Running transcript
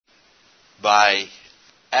By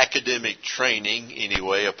academic training,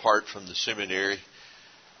 anyway, apart from the seminary,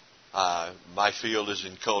 my field is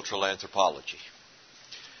in cultural anthropology.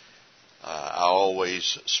 I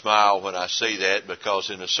always smile when I say that because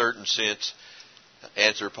in a certain sense,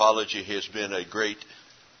 anthropology has been a great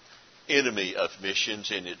enemy of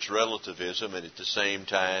missions in its relativism, and at the same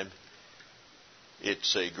time,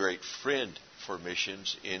 it's a great friend for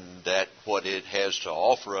missions in that what it has to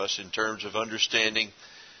offer us in terms of understanding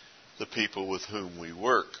the people with whom we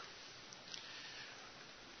work.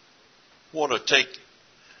 I want to take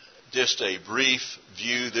just a brief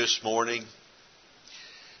view this morning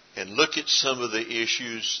and look at some of the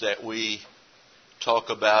issues that we talk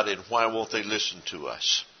about and why won't they listen to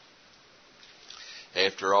us.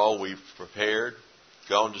 After all, we've prepared,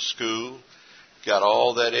 gone to school, got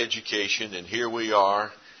all that education, and here we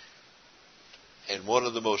are. And one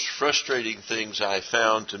of the most frustrating things I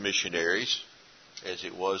found to missionaries, as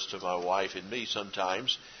it was to my wife and me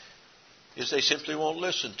sometimes, is they simply won't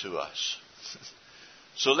listen to us.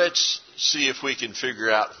 So let's see if we can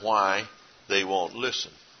figure out why they won't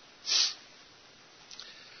listen.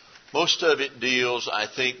 Most of it deals, I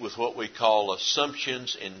think, with what we call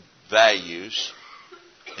assumptions and values,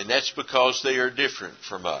 and that's because they are different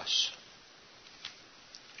from us.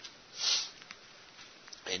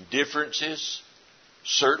 And differences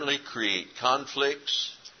certainly create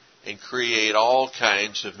conflicts and create all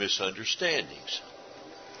kinds of misunderstandings.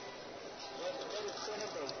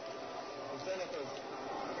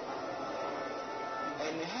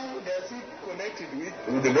 And how does it connect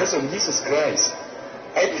with the verse of Jesus Christ?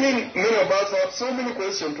 I think many of us have so many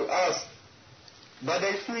questions to ask, but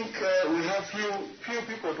I think we have few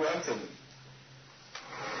people to answer them.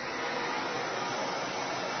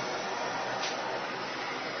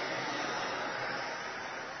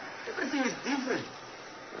 Everything is different.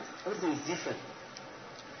 Everything is different.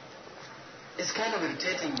 It's kind of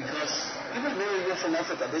irritating because even when you're from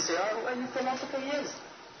Africa, they say, "Oh, are you from Africa?" Yes.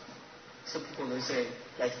 Some people will say,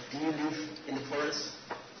 like, "Do you live in the forest?"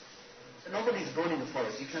 Nobody is born in the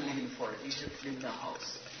forest. You can't live in the forest. You should live in a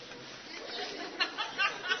house.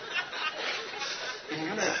 In the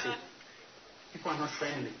United States, people are not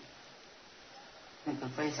friendly. You can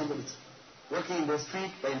find somebody walking in the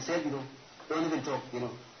street by himself, don't even talk,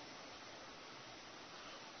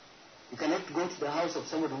 You cannot go to the house of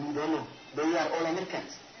somebody who you don't know. They are all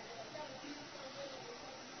Americans.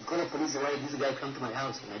 You call the police, why this guy come to my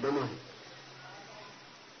house and I don't know him.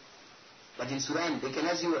 But in Sudan, they can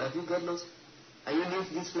ask you, have you got lost? Are you new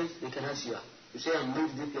to this place? They can ask you. You say, I'm new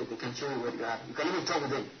to this place. They can show you where you are. You can even talk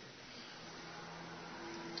with them.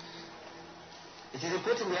 It is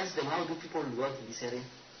important to ask them, how do people work in this area?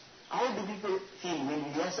 How do people feel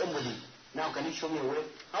when you ask somebody, now can you show me a way?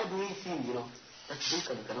 How do we feel, That's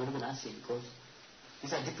difficult. You cannot even ask him because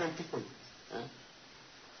these are different people. Huh?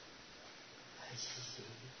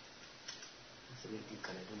 That's a very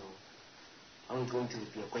difficult. I don't know. How are we going to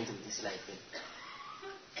be acquainted with this life?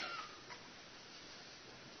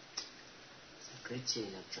 It's a great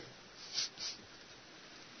change, actually.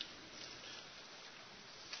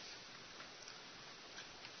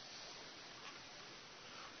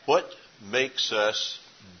 What makes us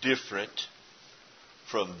different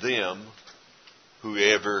from them,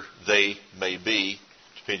 whoever they may be,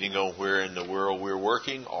 depending on where in the world we're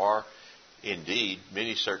working, or indeed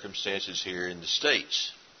many circumstances here in the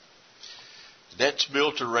States? That's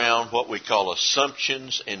built around what we call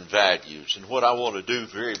assumptions and values. And what I want to do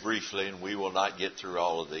very briefly, and we will not get through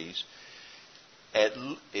all of these,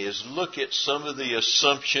 is look at some of the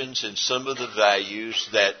assumptions and some of the values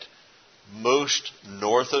that most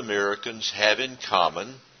North Americans have in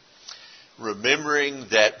common, remembering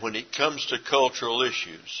that when it comes to cultural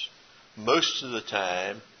issues, most of the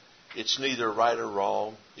time it's neither right or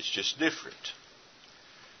wrong, it's just different.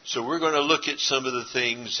 So we're going to look at some of the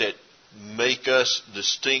things that make us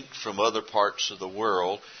distinct from other parts of the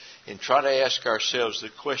world and try to ask ourselves the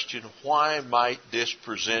question, why might this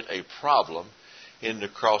present a problem in the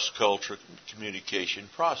cross-cultural communication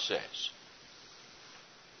process?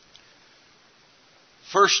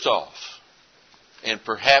 First off, and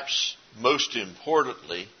perhaps most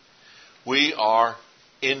importantly, we are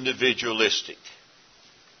individualistic.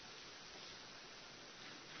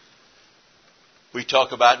 We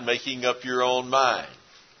talk about making up your own mind.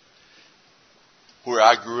 Where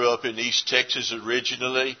I grew up in East Texas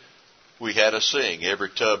originally, we had a saying, every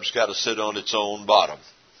tub's got to sit on its own bottom.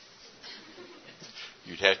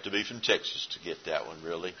 You'd have to be from Texas to get that one,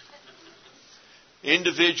 really.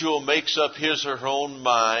 Individual makes up his or her own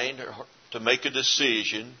mind to make a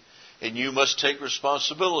decision, and you must take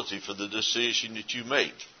responsibility for the decision that you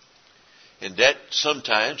make. And that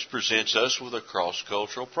sometimes presents us with a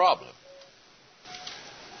cross-cultural problem.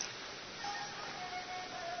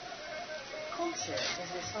 Culture is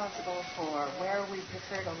responsible for where we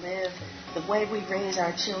prefer to live, the way we raise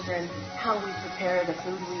our children, how we prepare the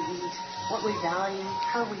food we eat, what we value,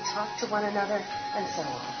 how we talk to one another, and so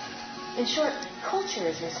on. In short, culture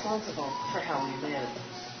is responsible for how we live.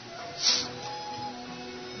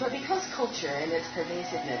 But because culture and its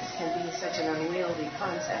pervasiveness can be such an unwieldy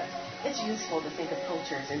concept, it's useful to think of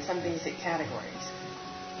cultures in some basic categories.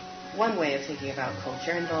 One way of thinking about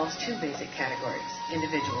culture involves two basic categories,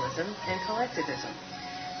 individualism and collectivism.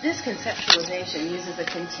 This conceptualization uses a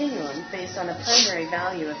continuum based on a primary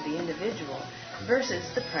value of the individual versus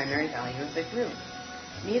the primary value of the group.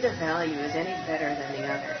 Neither value is any better than the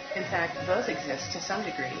other. In fact, both exist to some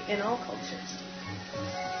degree in all cultures.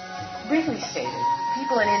 Briefly stated,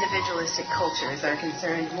 people in individualistic cultures are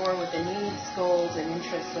concerned more with the needs, goals, and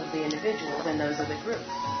interests of the individual than those of the group.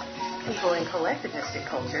 People in collectivistic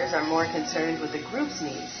cultures are more concerned with the group's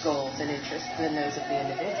needs, goals, and interests than those of the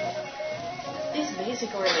individual. These basic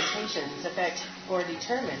orientations affect or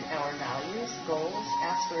determine our values, goals,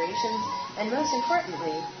 aspirations, and most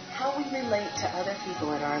importantly, how we relate to other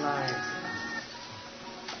people in our lives.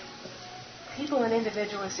 People in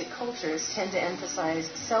individualistic cultures tend to emphasize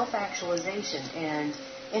self-actualization and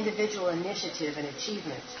individual initiative and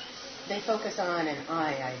achievement. They focus on an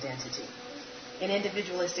I identity. In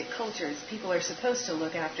individualistic cultures, people are supposed to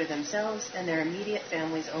look after themselves and their immediate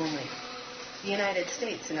families only. The United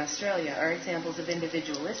States and Australia are examples of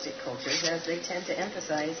individualistic cultures as they tend to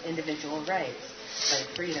emphasize individual rights,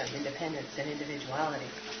 like freedom, independence, and individuality.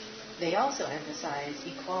 They also emphasize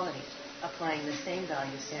equality, applying the same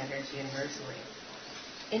value standards universally.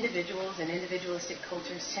 Individuals in individualistic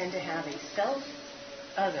cultures tend to have a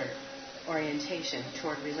self-other orientation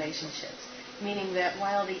toward relationships, meaning that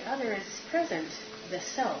while the other is present, the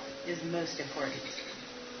self is most important.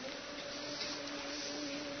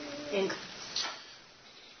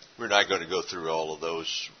 We're not going to go through all of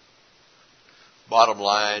those. Bottom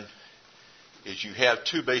line is you have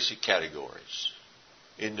two basic categories,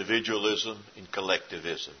 individualism and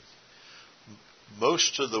collectivism.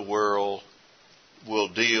 Most of the world will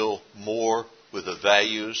deal more with the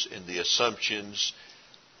values and the assumptions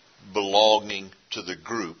belonging to the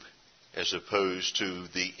group as opposed to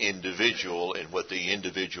the individual and what the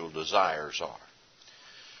individual desires are.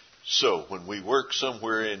 So when we work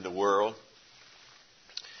somewhere in the world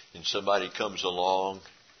and somebody comes along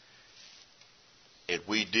and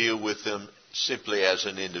we deal with them simply as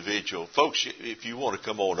an individual, folks, if you want to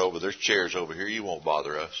come on over, there's chairs over here, you won't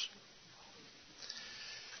bother us.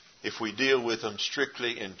 If we deal with them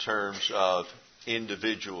strictly in terms of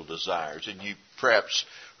individual desires, and you perhaps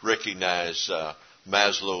recognize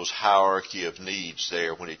Maslow's hierarchy of needs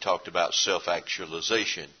there when he talked about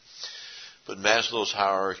self-actualization. But Maslow's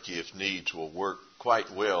hierarchy of needs will work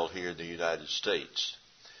quite well here in the United States,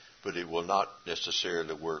 but it will not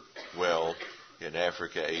necessarily work well in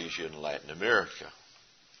Africa, Asia, and Latin America.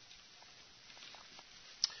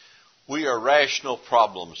 We are rational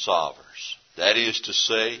problem solvers. That is to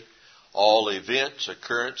say, all events,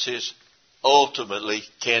 occurrences, ultimately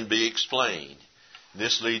can be explained.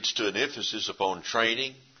 This leads to an emphasis upon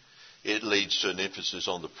training. It leads to an emphasis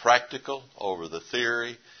on the practical over the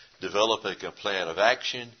theory, developing a plan of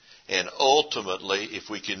action, and ultimately, if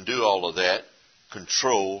we can do all of that,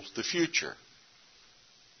 control the future.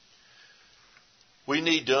 We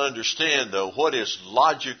need to understand, though, what is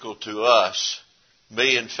logical to us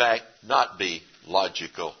may in fact not be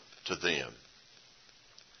logical to them.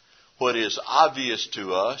 What is obvious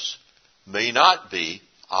to us may not be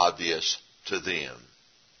obvious to them.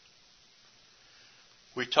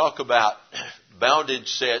 We talk about bounded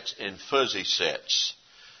sets and fuzzy sets.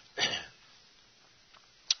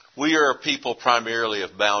 We are a people primarily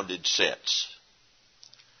of bounded sets.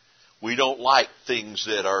 We don't like things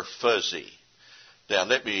that are fuzzy. Now,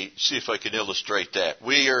 let me see if I can illustrate that.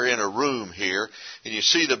 We are in a room here, and you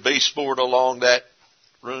see the baseboard along that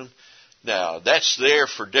room? Now, that's there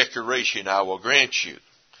for decoration, I will grant you.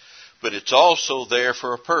 But it's also there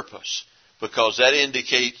for a purpose, because that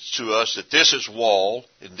indicates to us that this is wall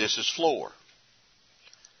and this is floor.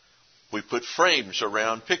 We put frames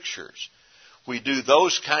around pictures. We do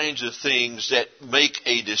those kinds of things that make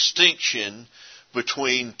a distinction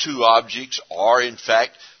between two objects or, in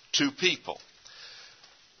fact, two people.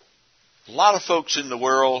 A lot of folks in the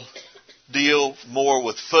world deal more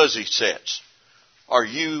with fuzzy sets. Are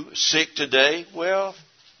you sick today? Well,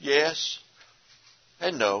 yes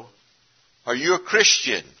and no. Are you a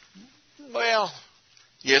Christian? Well,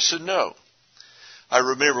 yes and no. I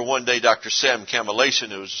remember one day Dr. Sam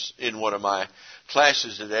Kamalason, who was in one of my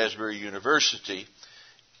classes at Asbury University,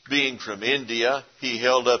 being from India, he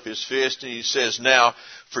held up his fist and he says, now,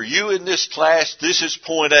 for you in this class, this is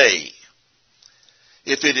point A.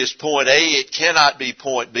 If it is point A, it cannot be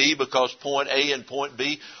point B because point A and point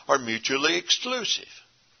B are mutually exclusive.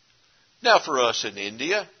 Now, for us in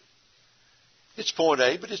India, it's point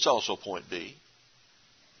A, but it's also point B.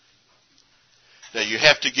 Now, you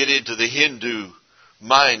have to get into the Hindu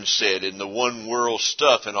mindset and the one world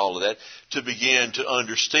stuff and all of that to begin to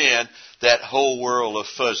understand that whole world of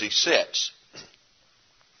fuzzy sets.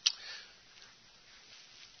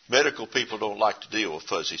 Medical people don't like to deal with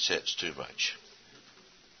fuzzy sets too much.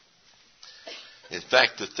 In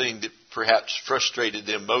fact, the thing that perhaps frustrated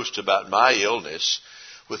them most about my illness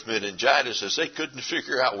with meningitis is they couldn't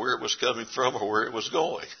figure out where it was coming from or where it was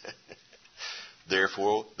going.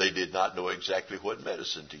 Therefore, they did not know exactly what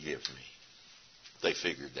medicine to give me. They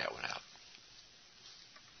figured that one out.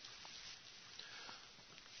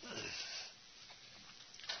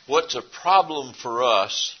 What's a problem for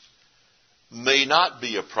us may not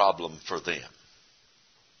be a problem for them.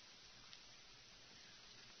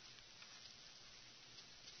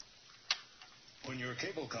 When your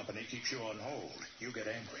cable company keeps you on hold, you get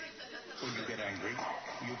angry. When you get angry,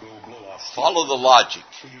 you go blow off steam. Follow the logic.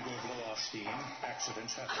 When you go blow off steam,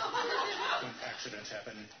 accidents happen. When accidents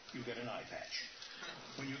happen, you get an eye patch.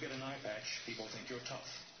 When you get an eye patch, people think you're tough.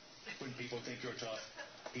 When people think you're tough,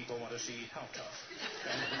 people want to see how tough.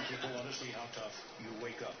 And when people want to see how tough, you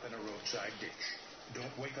wake up in a roadside ditch.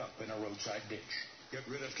 Don't wake up in a roadside ditch. Get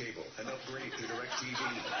rid of cable and upgrade to DirecTV.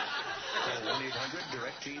 Call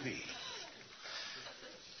 1-800-DirecTV.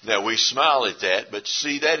 Now, we smile at that, but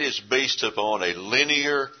see, that is based upon a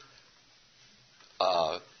linear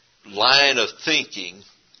line of thinking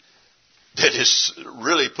that is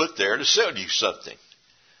really put there to sell you something.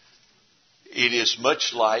 It is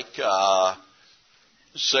much like,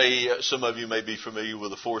 say, some of you may be familiar with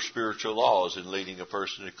the 4 spiritual laws in leading a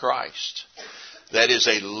person to Christ. That is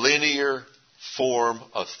a linear form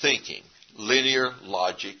of thinking, linear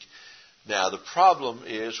logic. Now, the problem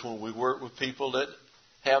is when we work with people that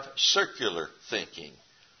have circular thinking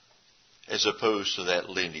as opposed to that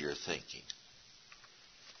linear thinking.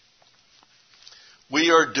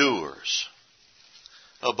 We are doers.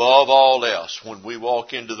 Above all else, when we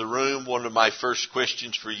walk into the room, one of my first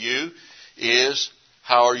questions for you is,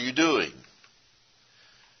 how are you doing?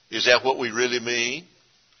 Is that what we really mean?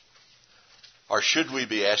 Or should we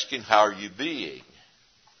be asking, how are you being?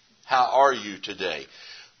 How are you today?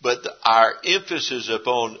 But our emphasis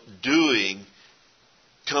upon doing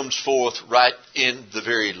comes forth right in the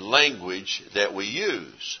very language that we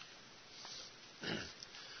use.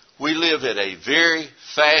 We live at a very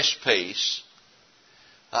fast pace,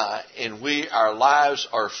 and our lives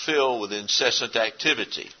are filled with incessant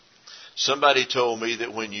activity. Somebody told me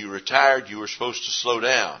that when you retired, you were supposed to slow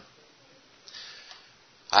down.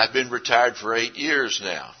 I've been retired for 8 years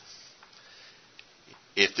now.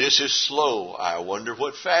 If this is slow, I wonder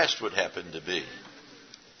what fast would happen to be.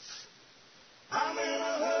 I'm in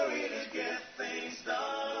a hurry to get things done,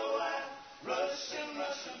 oh, I rushing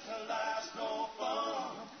till life's no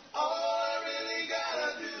fun. All I really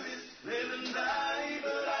gotta do is live and die,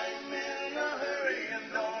 but I'm in a hurry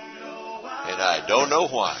and don't know why. And I don't know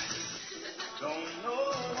why. Don't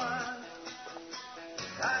know why.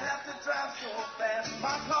 I have to drive so fast,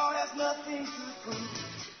 my car has nothing to prove.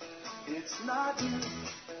 It's not you,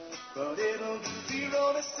 but it'll do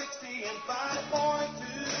 0 to 60 in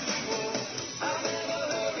 5.2.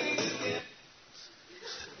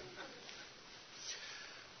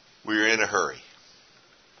 We're in a hurry.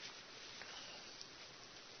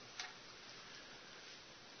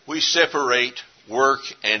 We separate work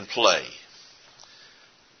and play.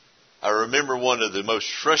 I remember one of the most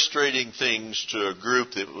frustrating things to a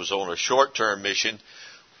group that was on a short-term mission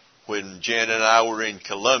when Jan and I were in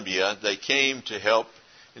Colombia. They came to help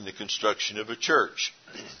in the construction of a church.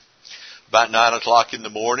 About 9 o'clock in the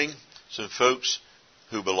morning, some folks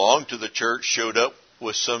who belonged to the church showed up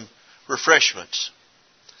with some refreshments.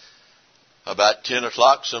 About 10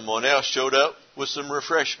 o'clock, someone else showed up with some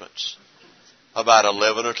refreshments. About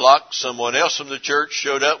 11 o'clock, someone else from the church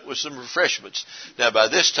showed up with some refreshments. Now, by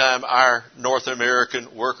this time, our North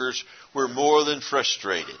American workers were more than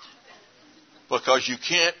frustrated because you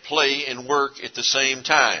can't play and work at the same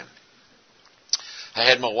time. I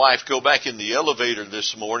had my wife go back in the elevator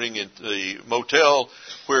this morning at the motel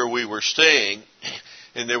where we were staying,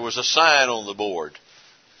 and there was a sign on the board.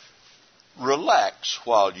 Relax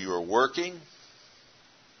while you are working,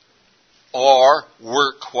 or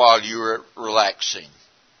work while you are relaxing,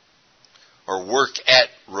 or work at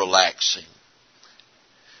relaxing.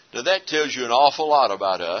 Now that tells you an awful lot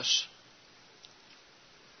about us,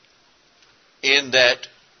 in that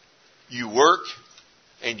you work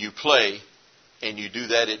and you play, and you do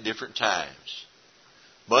that at different times.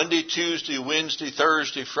 Monday, Tuesday, Wednesday,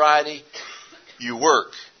 Thursday, Friday, you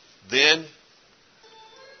work. Then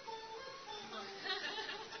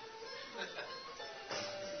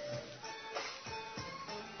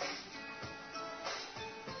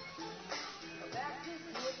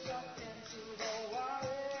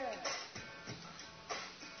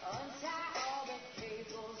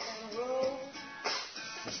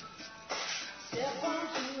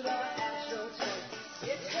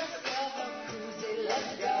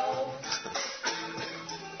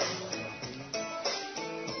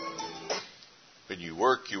when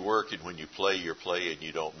you work, and when you play, and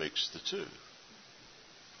you don't mix the two.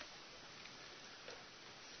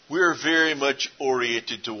 We're very much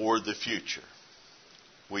oriented toward the future.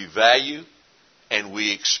 We value and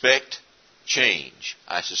we expect change.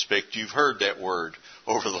 I suspect you've heard that word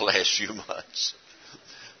over the last few months.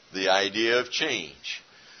 The idea of change.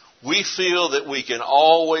 We feel that we can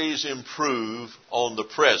always improve on the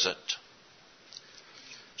present.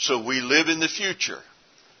 So we live in the future.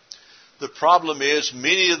 The problem is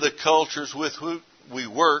many of the cultures with whom we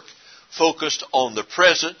work focused on the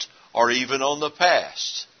present or even on the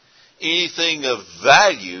past. Anything of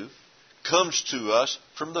value comes to us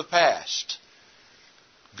from the past.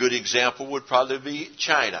 Good example would probably be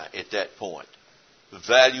China at that point,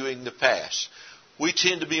 valuing the past. We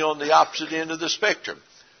tend to be on the opposite end of the spectrum.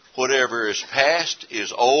 Whatever is past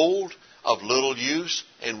is old, of little use,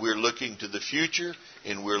 and we're looking to the future,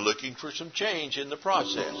 and we're looking for some change in the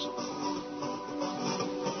process.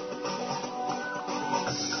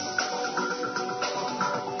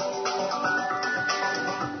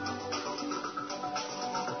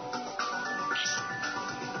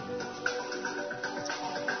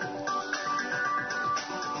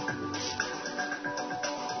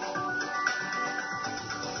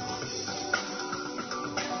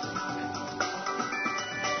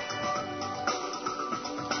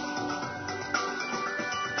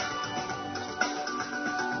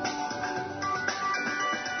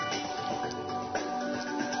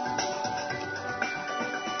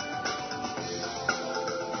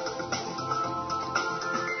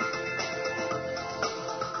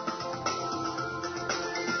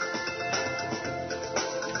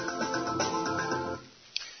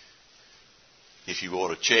 If you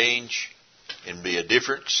want to change and be a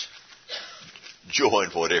difference, join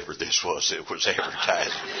whatever this was that was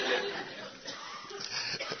advertised.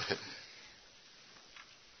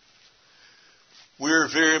 We're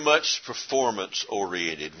very much performance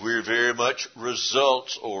oriented. We're very much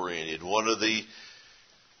results oriented. One of the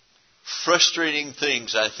frustrating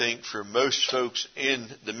things, I think, for most folks in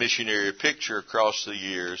the missionary picture across the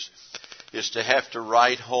years is to have to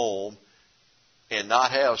write home and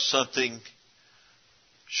not have something,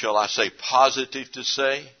 shall I say, positive to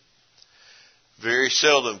say. Very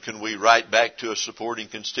seldom can we write back to a supporting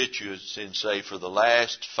constituency and say, for the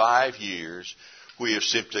last 5 years, we have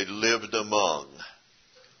simply lived among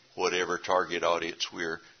whatever target audience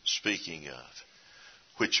we're speaking of,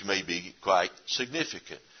 which may be quite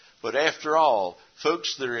significant. But after all,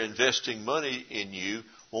 folks that are investing money in you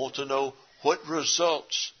want to know, what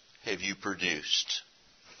results have you produced?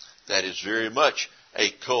 That is very much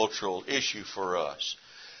a cultural issue for us.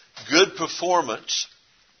 Good performance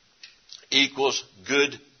equals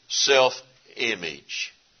good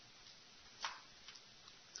self-image.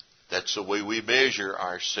 That's the way we measure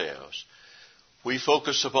ourselves. We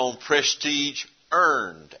focus upon prestige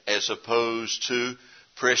earned as opposed to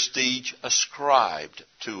prestige ascribed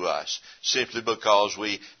to us, simply because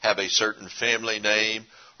we have a certain family name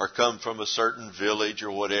or come from a certain village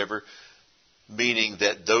or whatever, meaning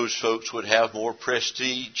that those folks would have more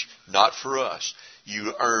prestige. Not for us.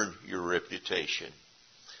 You earn your reputation.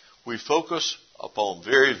 We focus upon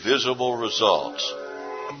very visible results.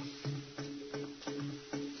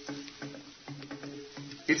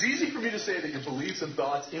 It's easy for me to say that your beliefs and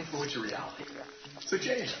thoughts influence your reality. So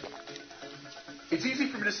change them. It's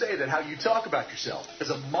easy for me to say that how you talk about yourself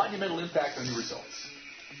has a monumental impact on your results.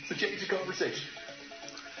 So change the conversation.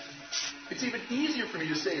 It's even easier for me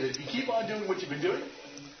to say that if you keep on doing what you've been doing,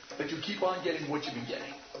 that you'll keep on getting what you've been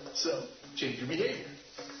getting. So change your behavior.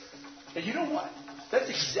 And you know what? That's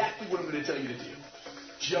exactly what I'm going to tell you to do.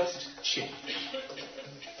 Just change.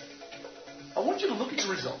 I want you to look at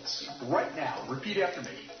your results right now. Repeat after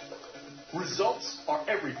me. Results are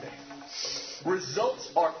everything. Results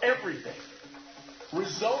are everything.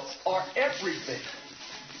 Results are everything.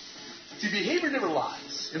 See, behavior never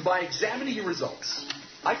lies, and by examining your results,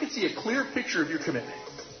 I can see a clear picture of your commitment.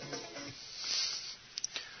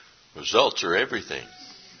 Results are everything.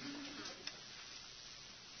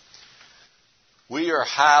 We are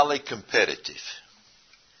highly competitive.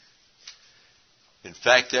 In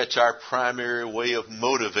fact, that's our primary way of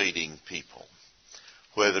motivating people,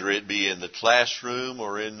 whether it be in the classroom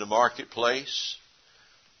or in the marketplace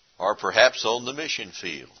or perhaps on the mission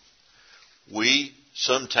field. We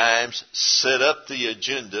sometimes set up the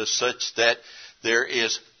agenda such that there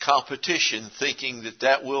is competition, thinking that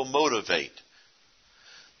that will motivate.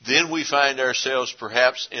 Then we find ourselves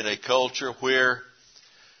perhaps in a culture where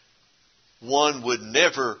one would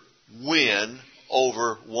never win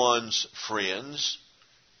over one's friends,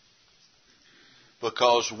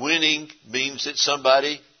 because winning means that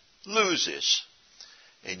somebody loses.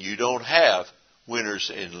 And you don't have winners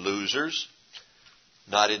and losers,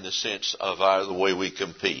 not in the sense of the way we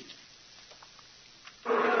compete.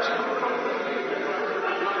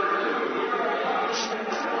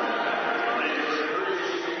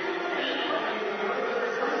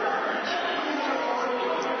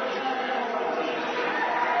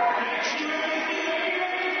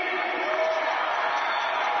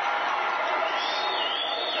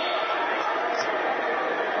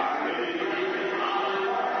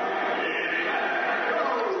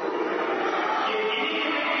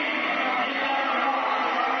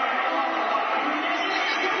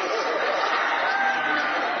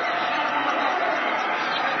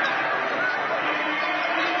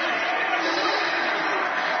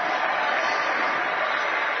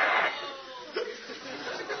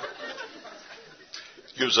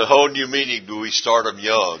 Gives a whole new meaning when we start them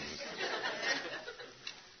young.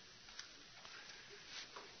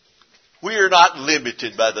 We are not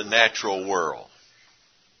limited by the natural world.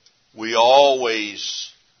 We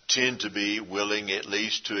always tend to be willing at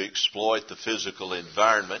least to exploit the physical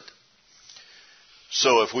environment.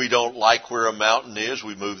 So if we don't like where a mountain is,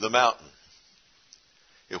 we move the mountain.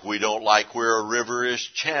 If we don't like where a river is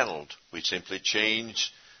channeled, we simply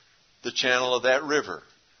change the channel of that river.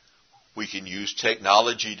 We can use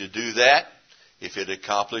technology to do that if it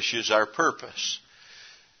accomplishes our purpose.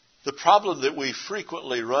 The problem that we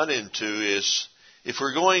frequently run into is, if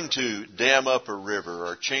we're going to dam up a river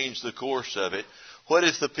or change the course of it, what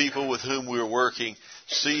if the people with whom we're working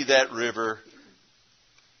see that river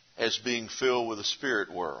as being filled with the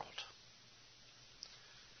spirit world?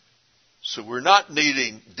 So we're not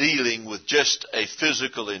dealing with just a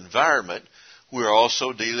physical environment. We're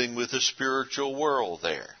also dealing with a spiritual world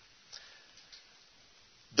there.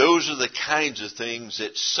 Those are the kinds of things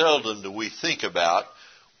that seldom do we think about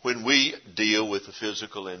when we deal with the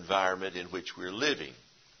physical environment in which we're living.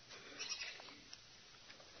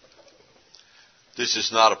 This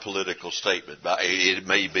is not a political statement. It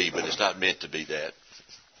may be, but it's not meant to be that.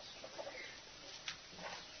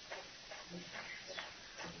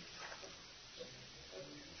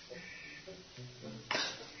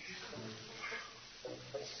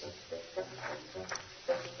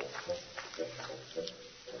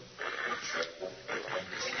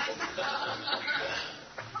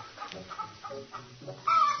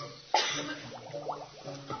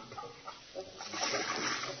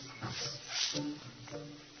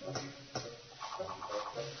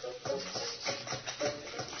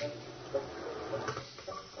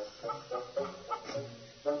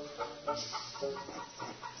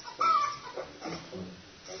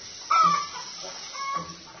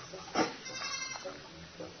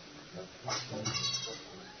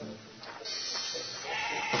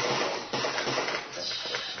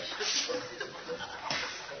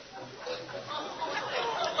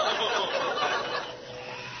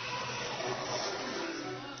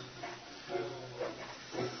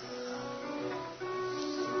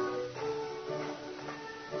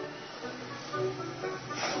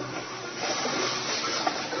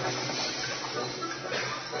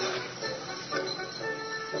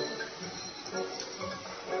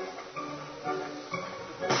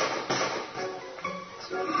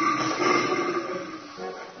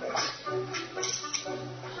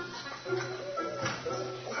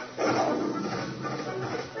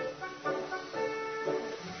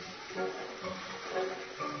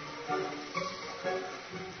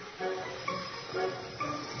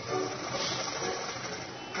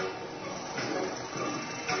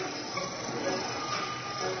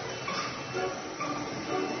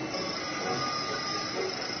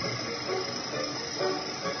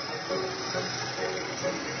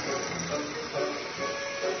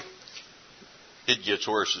 It gets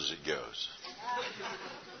worse as it goes.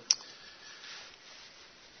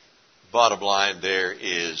 Bottom line there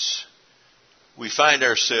is, we find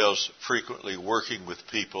ourselves frequently working with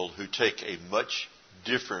people who take a much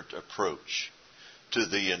different approach to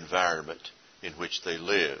the environment in which they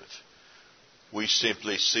live. We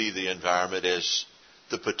simply see the environment as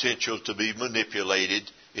the potential to be manipulated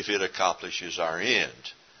if it accomplishes our end.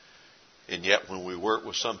 And yet when we work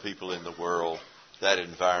with some people in the world, that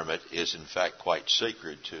environment is in fact quite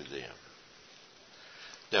sacred to them.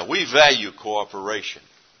 Now, we value cooperation.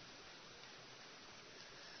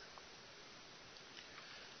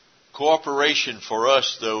 Cooperation for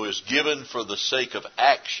us, though, is given for the sake of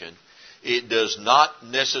action. It does not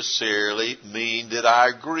necessarily mean that I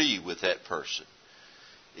agree with that person.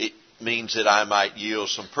 It means that I might yield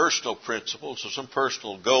some personal principles or some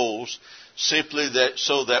personal goals simply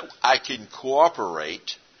so that I can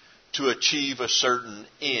cooperate to achieve a certain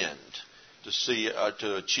end,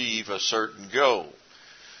 to achieve a certain goal.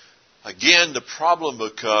 Again, the problem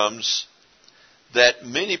becomes that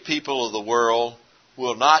many people of the world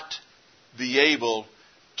will not be able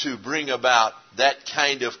to bring about that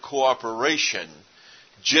kind of cooperation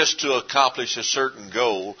just to accomplish a certain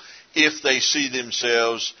goal if they see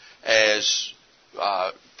themselves as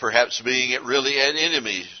perhaps being really an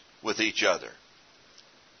enemy with each other.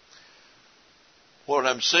 What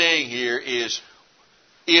I'm saying here is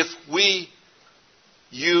if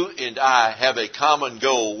you and I have a common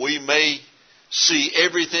goal, we may see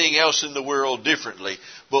everything else in the world differently,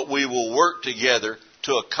 but we will work together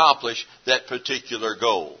to accomplish that particular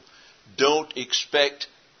goal. Don't expect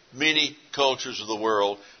many cultures of the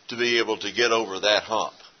world to be able to get over that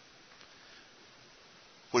hump.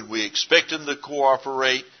 When we expect them to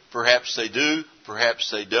cooperate, perhaps they do,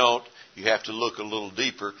 perhaps they don't. You have to look a little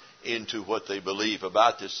deeper into what they believe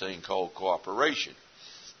about this thing called cooperation.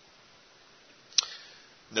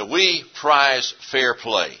 Now, we prize fair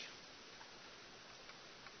play.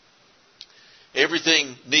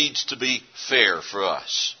 Everything needs to be fair for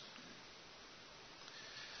us.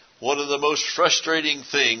 One of the most frustrating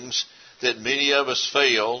things that many of us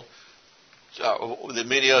that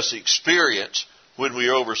many of us experience when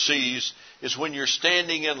we're overseas is when you're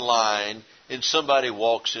standing in line and somebody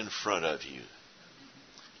walks in front of you,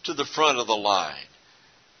 to the front of the line,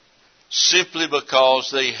 simply because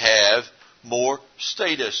they have more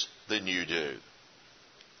status than you do.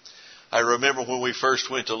 I remember when we first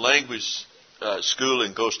went to language school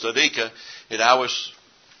in Costa Rica, and I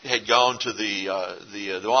had gone to the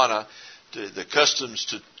aduana, to the customs,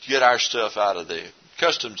 to get our stuff out of the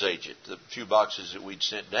customs agent, the few boxes that we'd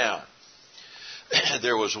sent down.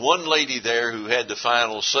 There was one lady there who had the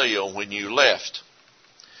final say on when you left.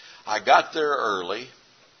 I got there early.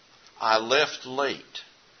 I left late.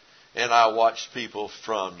 And I watched people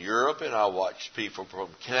from Europe and I watched people from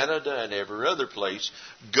Canada and every other place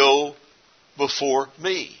go before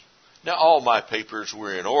me. Now, all my papers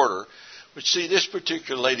were in order. But see, this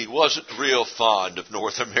particular lady wasn't real fond of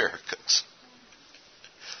North Americans.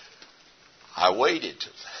 I waited.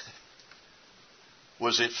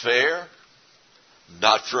 Was it fair?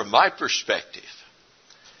 Not from my perspective.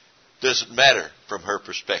 Doesn't matter from her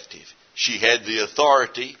perspective. She had the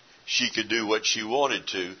authority. She could do what she wanted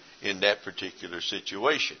to in that particular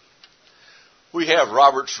situation. We have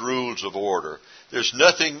Robert's Rules of Order. There's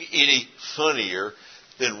nothing any funnier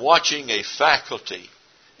than watching a faculty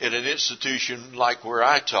in an institution like where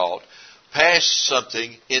I taught pass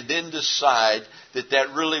something and then decide that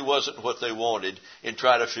that really wasn't what they wanted and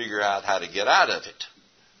try to figure out how to get out of it.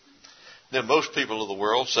 Now, most people of the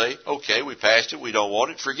world say, okay, we passed it, we don't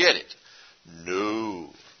want it, forget it. No.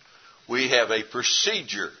 We have a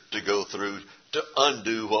procedure to go through to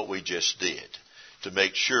undo what we just did, to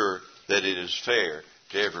make sure that it is fair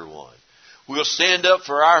to everyone. We'll stand up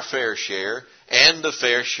for our fair share and the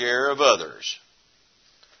fair share of others.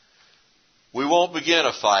 We won't begin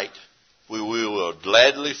a fight. We will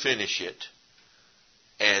gladly finish it.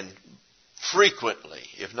 And frequently,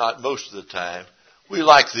 if not most of the time, we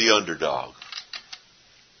like the underdog.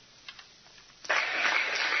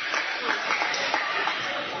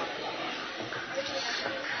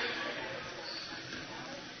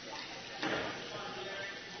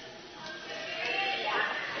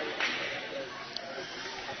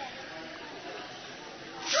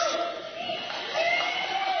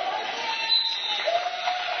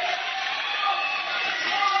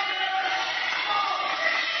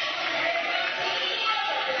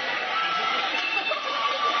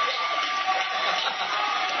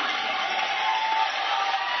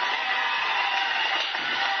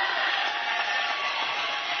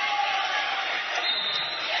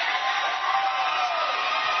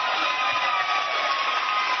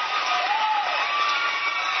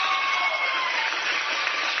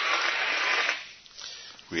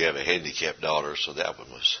 We have a handicapped daughter, so that one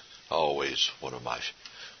was always one of I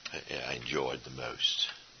enjoyed the most.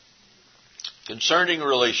 Concerning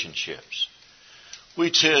relationships, we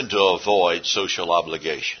tend to avoid social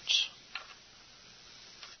obligations.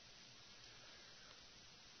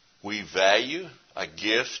 We value a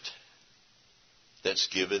gift that's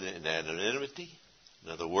given in anonymity.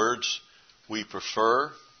 In other words, we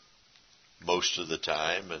prefer, most of the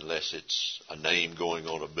time, unless it's a name going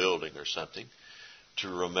on a building or something, to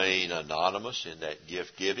remain anonymous in that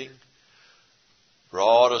gift giving.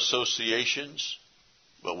 Broad associations,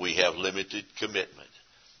 but we have limited commitment.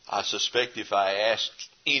 I suspect if I asked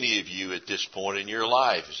any of you at this point in your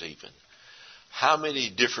lives even, how many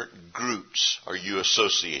different groups are you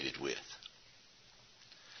associated with?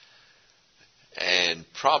 And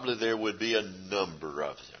probably there would be a number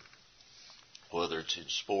of them, whether it's in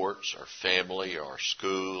sports or family or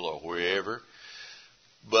school or wherever.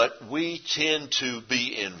 But we tend to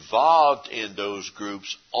be involved in those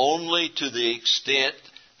groups only to the extent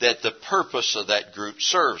that the purpose of that group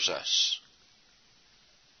serves us.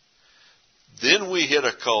 Then we hit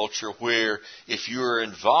a culture where if you're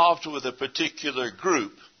involved with a particular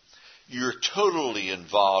group, you're totally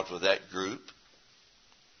involved with that group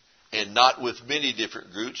and not with many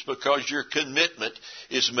different groups because your commitment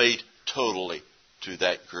is made totally to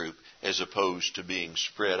that group as opposed to being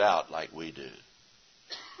spread out like we do.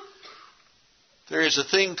 There is a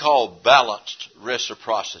thing called balanced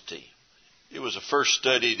reciprocity. It was first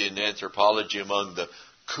studied in anthropology among the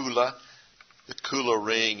Kula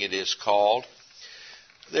ring it is called.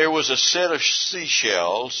 There was a set of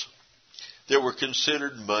seashells that were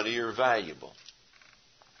considered money or valuable.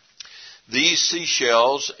 These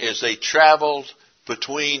seashells, as they traveled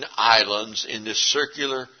between islands in this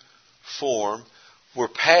circular form, were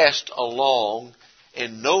passed along,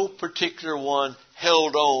 and no particular one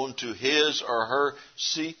held on to his or her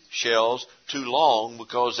seashells too long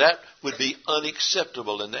because that would be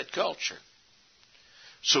unacceptable in that culture.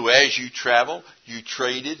 So as you travel, you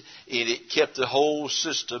traded, and it kept the whole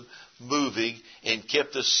system moving and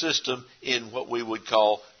kept the system in what we would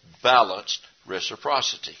call balanced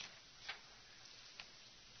reciprocity.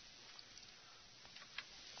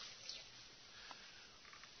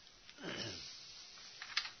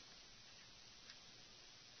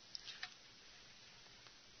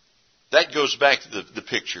 That goes back to the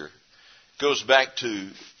picture. Goes back to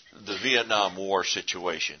the Vietnam War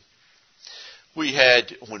situation. We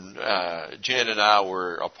had, when Jan and I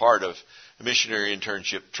were a part of a missionary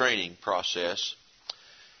internship training process,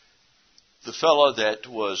 the fellow that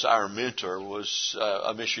was our mentor was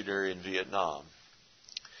a missionary in Vietnam.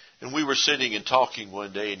 And we were sitting and talking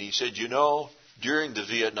one day, and he said, during the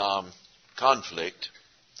Vietnam conflict,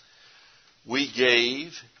 we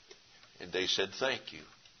gave, and they said thank you.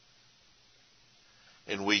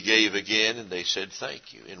 And we gave again, and they said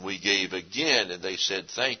thank you. And we gave again, and they said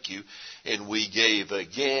thank you. And we gave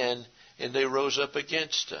again, and they rose up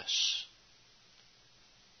against us.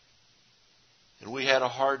 And we had a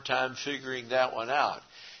hard time figuring that one out.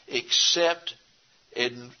 Except,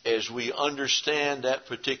 as we understand that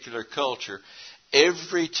particular culture,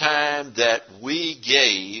 every time that we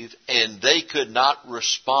gave and they could not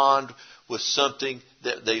respond with something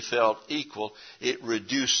that they felt equal, it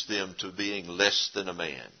reduced them to being less than a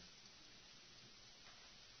man.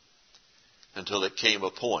 Until it came a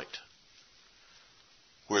point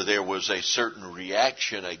where there was a certain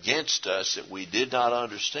reaction against us that we did not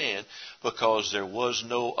understand because there was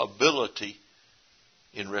no ability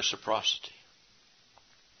in reciprocity.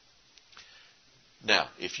 Now,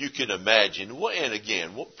 if you can imagine, and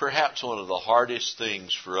again, perhaps one of the hardest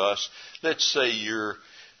things for us, let's say you're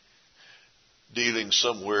dealing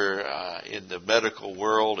somewhere in the medical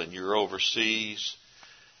world and you're overseas,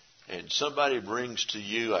 and somebody brings to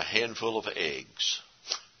you a handful of eggs,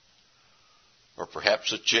 or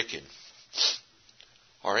perhaps a chicken,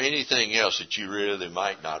 or anything else that you really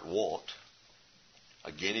might not want,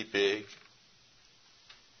 a guinea pig,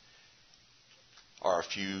 or a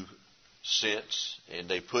few cents, and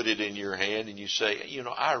they put it in your hand and you say,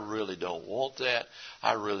 I really don't want that.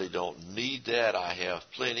 I really don't need that. I have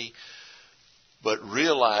plenty. But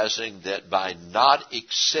realizing that by not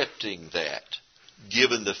accepting that,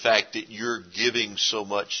 given the fact that you're giving so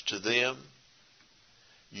much to them,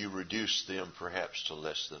 you reduce them perhaps to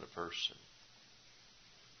less than a person.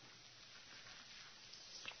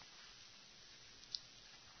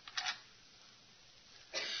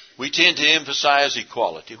 We tend to emphasize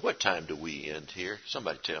equality. What time do we end here?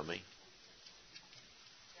 Somebody tell me.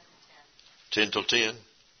 10 till 10?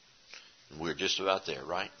 We're just about there,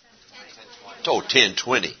 right? Oh,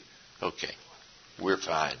 10:20. Okay. We're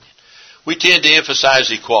fine. We tend to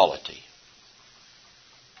emphasize equality.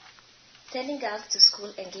 Sending girls to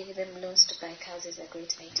school and giving them loans to buy cows is a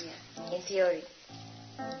great idea, in theory.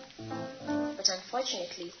 But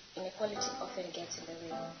unfortunately, inequality often gets in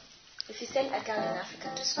the way. If you send a girl in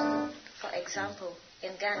Africa to school, for example,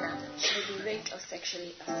 in Ghana, she may be raped or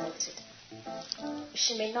sexually assaulted.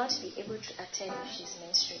 She may not be able to attend if she's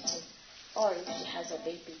menstruating, or if she has a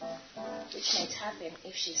baby, which might happen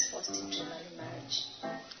if she is forced into early marriage.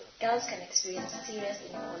 Girls can experience serious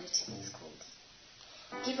inequality in schools.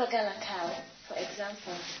 Give a girl a cow, for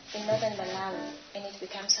example, in northern Malawi, and it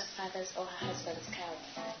becomes her father's or her husband's cow,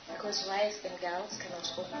 because wives and girls cannot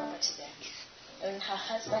own property there. When her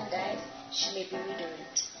husband dies, she may be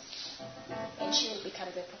widowed, and she will become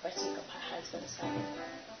the property of her husband's family,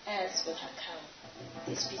 as will her cow.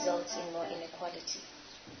 This results in more inequality.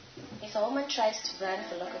 If a woman tries to run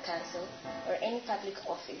for local council or any public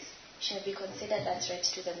office, she may be considered a threat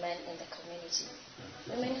to the men in the community.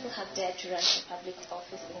 Women who have dared to run for public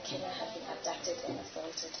office in Kenya have been abducted and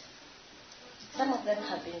assaulted. Some of them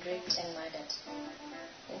have been raped and murdered,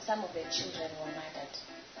 and some of their children were murdered.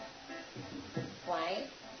 Why?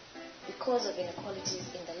 Because of inequalities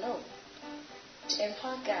in the law. To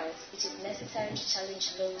empower girls, it is necessary to challenge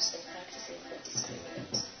laws and practices that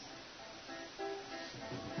discriminate.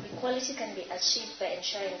 Equality can be achieved by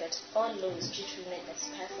ensuring that all laws treat women as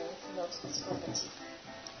persons, not as property,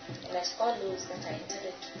 and that all laws that are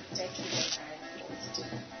intended to protect women are enforced.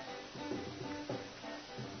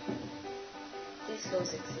 These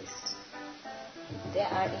laws exist. There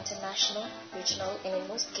are international, regional, and in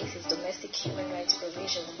most cases domestic human rights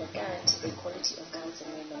provisions that guarantee the equality of girls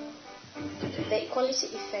and women. The equality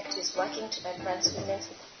effect is working to advance women's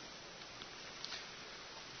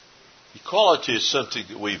Equality is something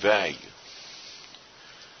that we value.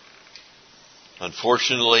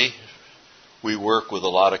 Unfortunately, we work with a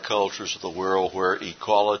lot of cultures of the world where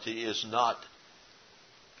equality is not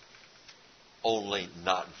only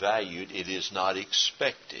not valued, it is not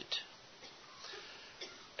expected.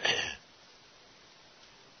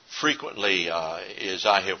 Frequently, as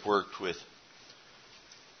I have worked with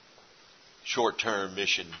short-term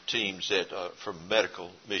mission teams from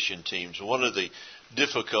medical mission teams, one of the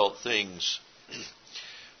difficult things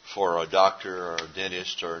for a doctor or a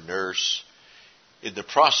dentist or a nurse in the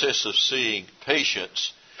process of seeing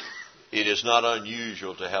patients, it is not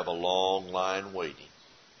unusual to have a long line waiting.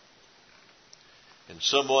 And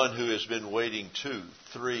someone who has been waiting 2,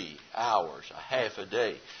 3 hours, a half a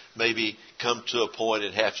day, maybe come to a point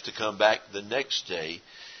and has to come back the next day,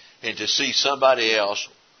 and to see somebody else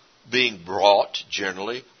being brought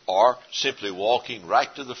generally or simply walking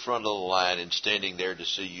right to the front of the line and standing there to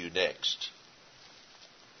see you next.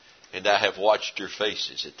 And I have watched your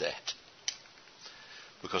faces at that,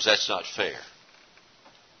 because that's not fair.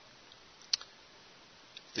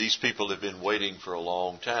 These people have been waiting for a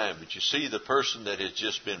long time. But you see, the person that has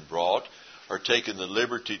just been brought or taken the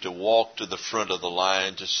liberty to walk to the front of the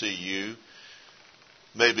line to see you,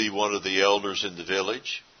 maybe one of the elders in the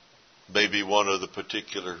village, maybe one of the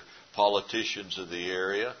particular politicians of the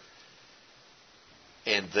area,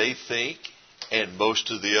 and they think, and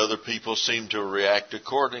most of the other people seem to react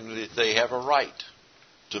accordingly, that they have a right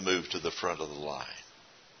to move to the front of the line.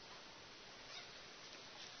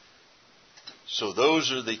 So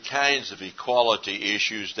those are the kinds of equality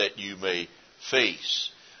issues that you may face.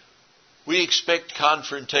 We expect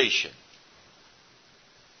confrontation.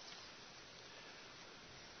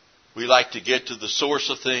 We like to get to the source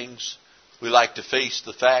of things. We like to face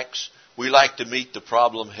the facts. We like to meet the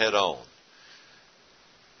problem head on.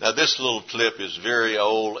 Now, this little clip is very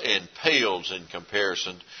old and pales in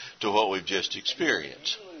comparison to what we've just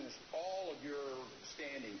experienced. You lose all of your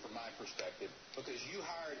standing from my perspective because you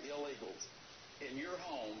hired illegals in your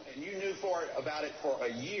home and you knew about it for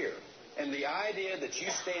a year. And the idea that you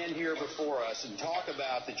stand here before us and talk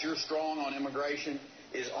about that you're strong on immigration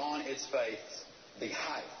is on its face the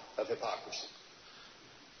height of hypocrisy.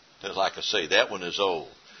 Like I say, that one is old.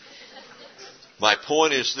 My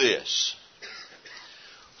point is this.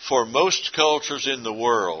 For most cultures in the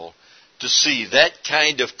world to see that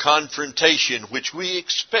kind of confrontation, which we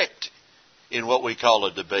expect in what we call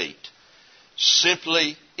a debate,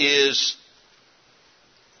 simply is,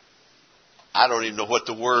 I don't even know what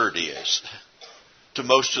the word is, to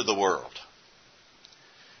most of the world.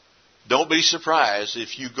 Don't be surprised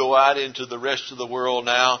if you go out into the rest of the world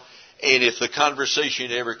now, and if the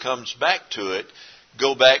conversation ever comes back to it,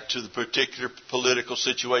 go back to the particular political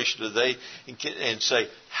situation today and say,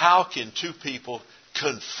 how can two people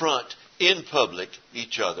confront in public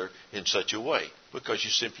each other in such a way? Because you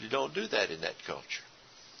simply don't do that in that culture.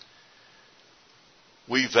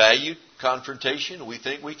 We value confrontation. We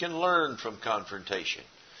think we can learn from confrontation.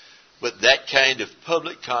 But that kind of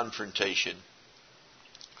public confrontation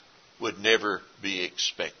would never be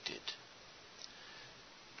expected.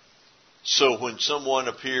 So when someone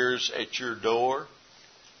appears at your door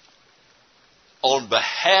on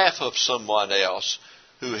behalf of someone else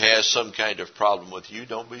who has some kind of problem with you,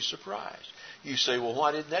 don't be surprised. You say, well,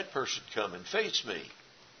 why didn't that person come and face me?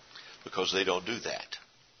 Because they don't do that.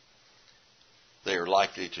 They are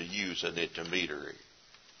likely to use an intermediary.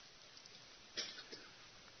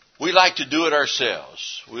 We like to do it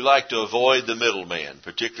ourselves. We like to avoid the middleman,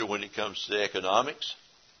 particularly when it comes to economics.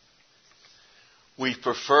 We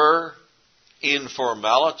prefer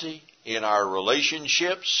informality in our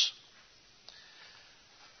relationships.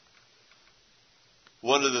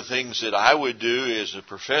 One of the things that I would do as a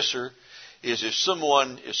professor is if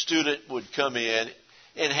a student would come in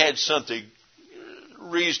and had something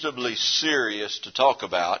reasonably serious to talk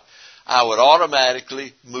about, I would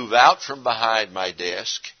automatically move out from behind my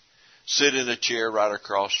desk, sit in a chair right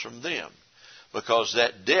across from them, because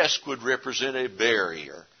that desk would represent a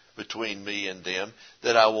barrier between me and them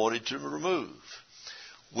that I wanted to remove.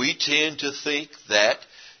 We tend to think that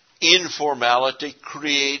informality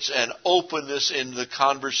creates an openness in the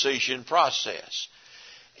conversation process.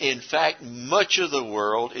 In fact, much of the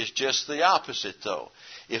world is just the opposite, though.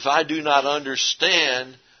 If I do not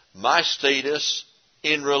understand my status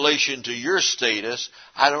in relation to your status,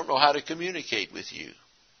 I don't know how to communicate with you.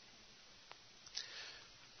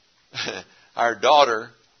 Our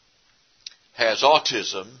daughter has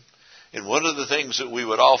autism, and one of the things that we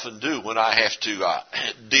would often do when I have to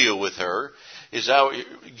deal with her is I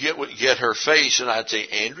would get her face and I'd say,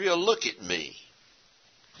 Andrea, look at me.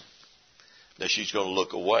 Now she's going to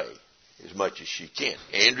look away as much as she can.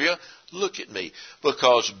 Andrea, look at me.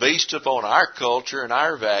 Because based upon our culture and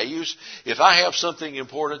our values, if I have something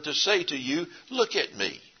important to say to you, look at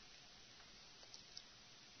me.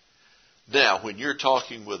 Now, when you're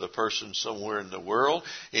talking with a person somewhere in the world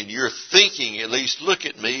and you're thinking, at least look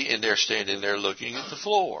at me, and they're standing there looking at the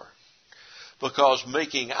floor. Because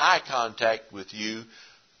making eye contact with you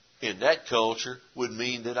in that culture would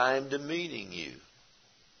mean that I am demeaning you.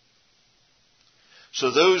 So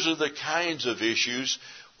those are the kinds of issues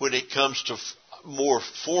when it comes to more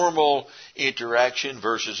formal interaction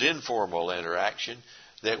versus informal interaction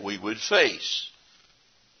that we would face.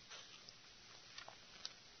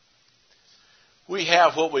 We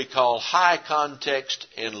have what we call high context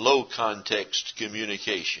and low context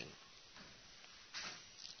communication.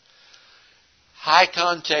 High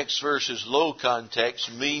context versus low context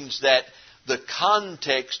means that the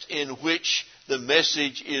context in which the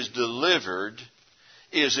message is delivered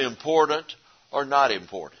is important or not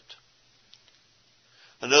important.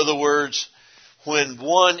 In other words, when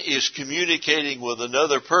one is communicating with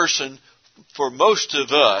another person, for most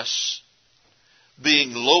of us,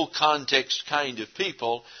 being low context kind of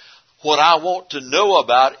people, what I want to know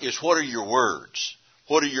about is what are your words?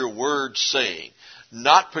 What are your words saying?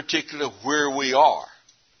 Not particularly where we are.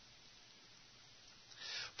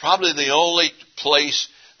 Probably the only place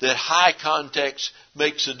that high context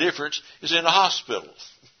makes a difference is in a hospital.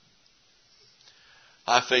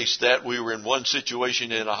 I faced that. We were in one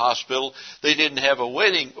situation in a hospital. They didn't have a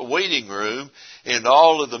waiting room, and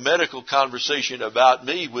all of the medical conversation about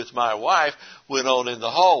me with my wife went on in the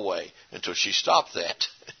hallway until she stopped that.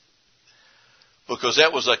 Because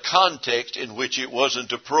that was a context in which it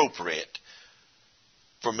wasn't appropriate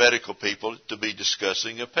for medical people to be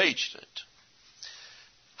discussing a patient.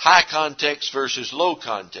 High context versus low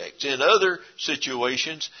context. In other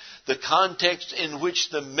situations, the context in which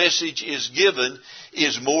the message is given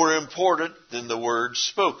is more important than the words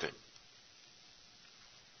spoken.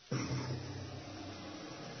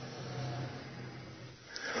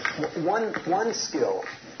 One skill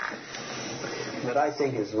that I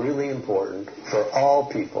think is really important for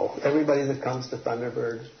all people, everybody that comes to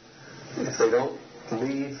Thunderbird, if they don't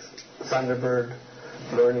leave Thunderbird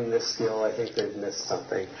learning this skill, I think they've missed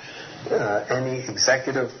something. Any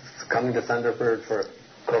executive coming to Thunderbird for a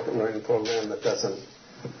corporate learning program that doesn't,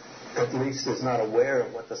 at least is not aware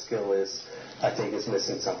of what the skill is, I think is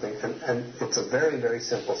missing something. And it's a very, very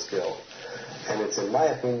simple skill. And it's, in my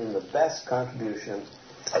opinion, the best contribution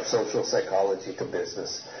of social psychology to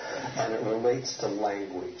business. And it relates to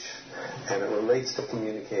language. And it relates to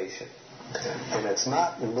communication. And it's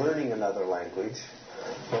not learning another language,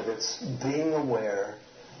 but it's being aware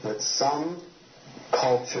that some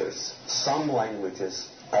cultures, some languages,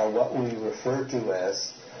 are what we refer to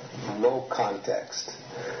as low context.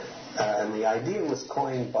 And the idea was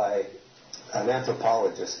coined by an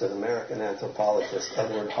anthropologist, an American anthropologist,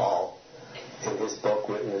 Edward Hall, in his book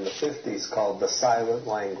written in the 50s called The Silent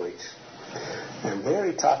Language. And there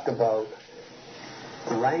he talked about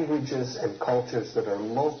languages and cultures that are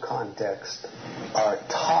low context are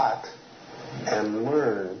taught and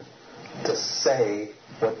learned to say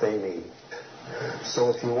what they mean. So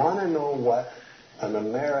if you want to know what an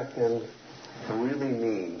American really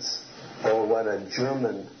means, or what a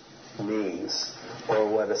German means, or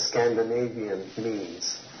what a Scandinavian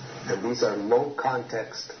means, and these are low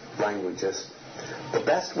context languages, the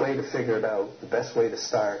best way to figure it out, the best way to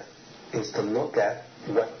start, is to look at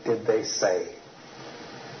what did they say.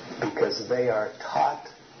 Because they are taught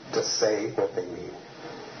to say what they mean.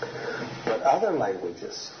 But other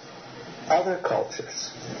languages, other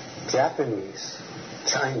cultures, Japanese,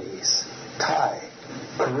 Chinese, Thai,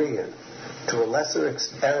 Korean, to a lesser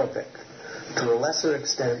extent Arabic, to a lesser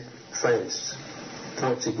extent French,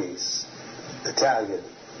 Portuguese, Italian,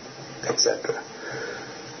 etc.,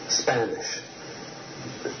 Spanish,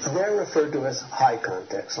 they're referred to as high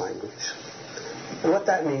context language. And what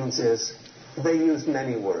that means is they use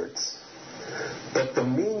many words, but the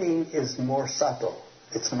meaning is more subtle,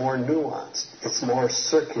 it's more nuanced, it's more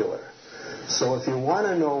circular. So if you want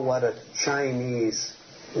to know what a Chinese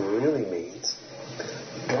really means,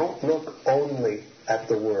 don't look only at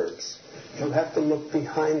the words. You have to look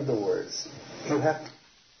behind the words. You have to.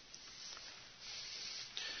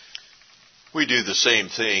 We do the same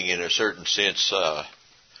thing in a certain sense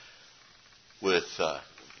with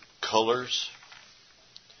colors,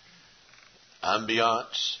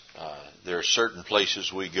 ambiance. There are certain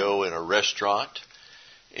places we go in a restaurant,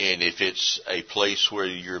 and if it's a place where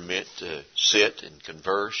you're meant to sit and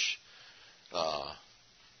converse,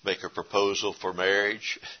 make a proposal for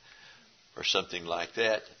marriage or something like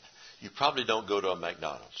that, you probably don't go to a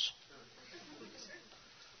McDonald's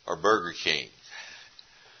or Burger King.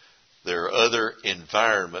 There are other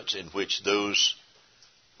environments in which those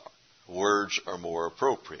words are more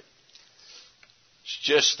appropriate. It's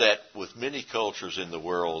just that with many cultures in the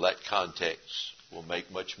world, that context will make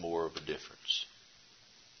much more of a difference.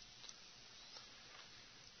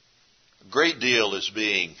 A great deal is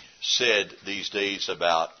being said these days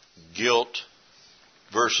about guilt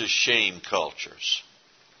versus shame cultures.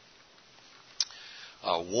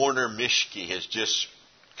 Warner Mischke has just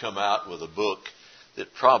come out with a book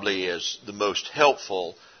that probably is the most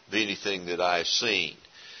helpful of anything that I've seen.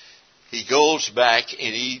 He goes back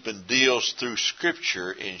and even deals through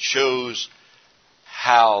Scripture and shows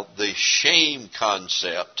how the shame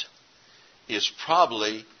concept is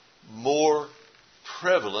probably more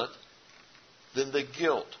prevalent than the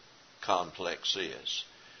guilt complex is.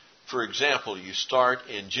 For example, you start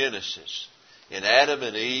in Genesis, and Adam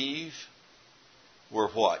and Eve were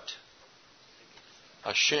what?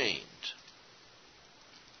 Ashamed.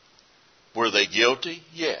 Were they guilty?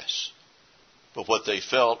 Yes. But what they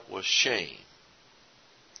felt was shame.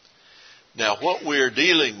 Now, what we're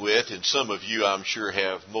dealing with, and some of you I'm sure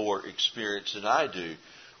have more experience than I do,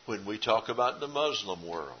 when we talk about the Muslim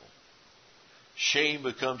world, shame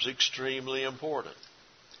becomes extremely important.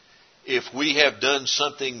 If we have done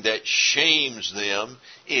something that shames them,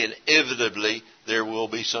 inevitably there will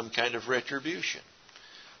be some kind of retribution,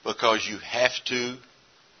 because you have to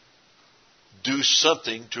do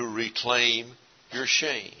something to reclaim your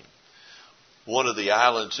shame. One of the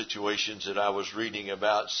island situations that I was reading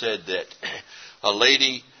about said that a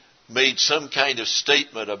lady made some kind of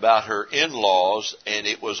statement about her in-laws, and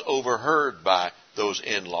it was overheard by those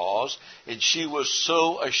in-laws, and she was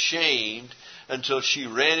so ashamed until she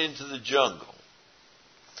ran into the jungle.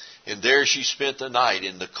 And there she spent the night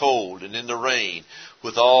in the cold and in the rain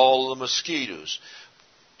with all the mosquitoes,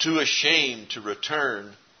 too ashamed to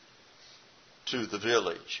return to the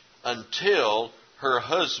village, until her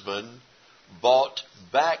husband bought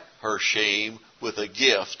back her shame with a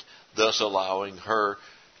gift, thus allowing her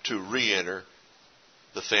to re-enter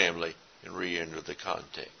the family and re-enter the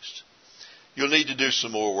context. You'll need to do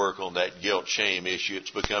some more work on that guilt-shame issue.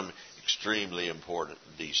 It's become extremely important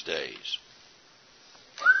these days.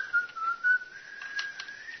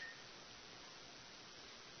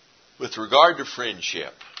 With regard to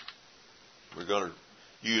friendship, we're going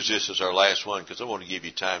to use this as our last one because I want to give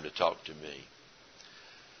you time to talk to me.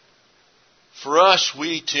 For us,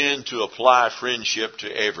 we tend to apply friendship to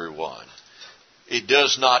everyone. It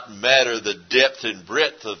does not matter the depth and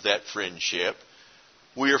breadth of that friendship.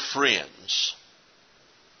 We are friends.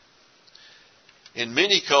 In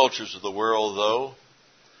many cultures of the world, though,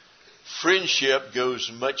 friendship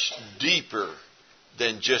goes much deeper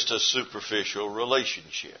than just a superficial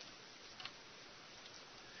relationship.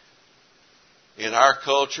 In our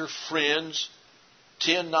culture, friends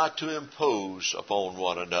tend not to impose upon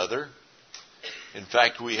one another. In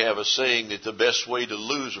fact, we have a saying that the best way to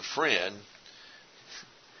lose a friend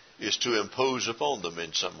is to impose upon them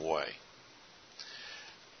in some way.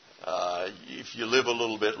 If you live a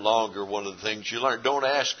little bit longer, one of the things you learn, don't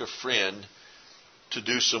ask a friend to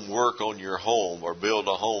do some work on your home or build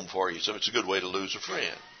a home for you. So it's a good way to lose a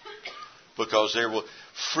friend. Because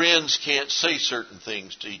friends can't say certain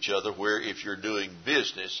things to each other, where if you're doing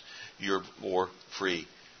business, you're more free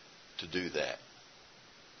to do that.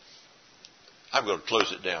 I'm going to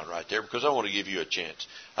close it down right there because I want to give you a chance.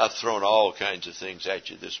 I've thrown all kinds of things at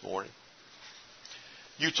you this morning.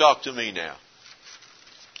 You talk to me now.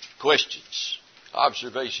 Questions?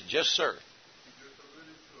 Observations? Yes, sir.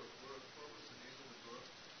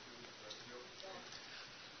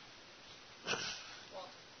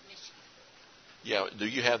 Yeah, do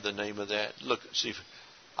you have the name of that? Look, see if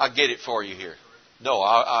I'll get it for you here. No,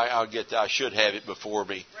 I'll get that. I should have it before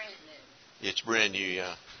me. Brand new. It's brand new,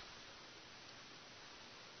 yeah.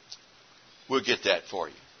 We'll get that for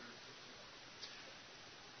you.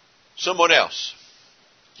 Someone else,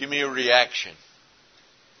 give me a reaction.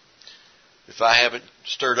 If I haven't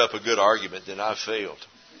stirred up a good argument, then I've failed.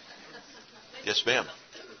 Yes, ma'am. I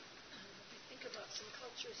think about some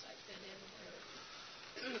cultures I've been in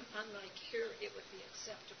where, unlike here, it would be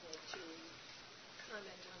acceptable to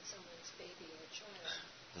comment on someone's baby or child.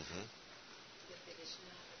 Mm-hmm. If it is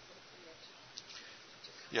not appropriate to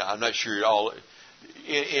comment. Yeah, I'm not sure all.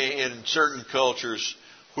 In certain cultures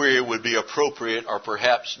where it would be appropriate or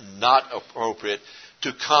perhaps not appropriate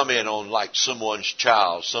to comment on like someone's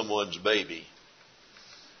child, someone's baby.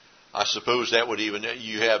 I suppose that would even,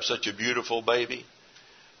 you have such a beautiful baby.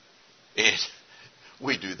 And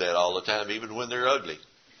we do that all the time, even when they're ugly.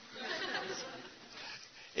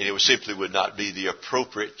 And it simply would not be the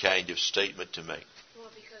appropriate kind of statement to make. Well,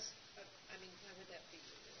 because, why would that be?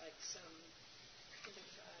 Like some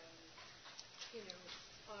kind of,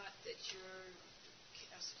 thought that you're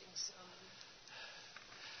casting some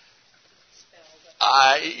spell.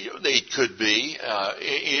 It could be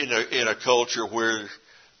in a culture where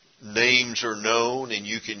names are known and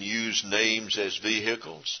you can use names as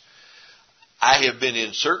vehicles. I have been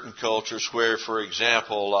in certain cultures where, for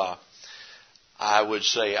example, I would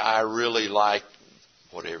say I really like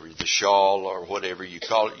whatever, the shawl or whatever you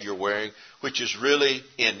call it you're wearing, which is really,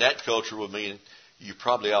 in that culture would mean you're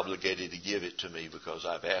probably obligated to give it to me because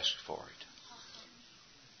I've asked for it.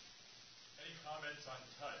 Any comments on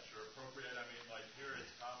touch are appropriate? Like here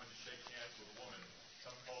it's common to shake hands with a woman.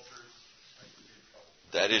 Some cultures might be in trouble.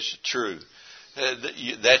 That is true.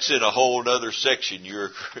 That's in a whole other section.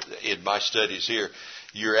 In my studies here.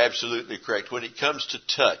 You're absolutely correct. When it comes to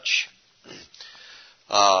touch,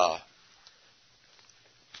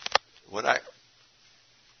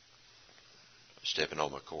 stepping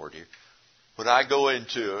on my cord here. When I go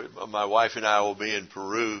into, my wife and I will be in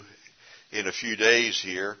Peru in a few days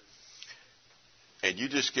here, and you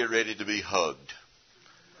just get ready to be hugged.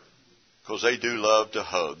 Because they do love to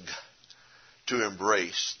hug, to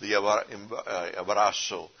embrace, the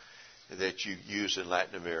abrazo that you use in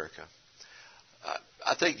Latin America.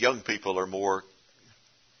 I think young people are more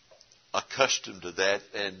accustomed to that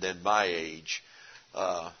than my age,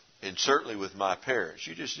 and certainly with my parents.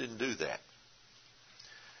 You just didn't do that.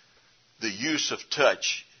 The use of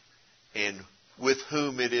touch and with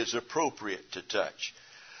whom it is appropriate to touch.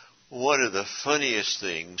 One of the funniest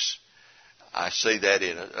things, I say that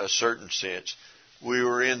in a certain sense, we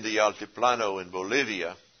were in the Altiplano in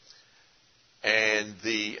Bolivia, and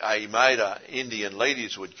the Aymara Indian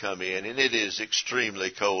ladies would come in, and it is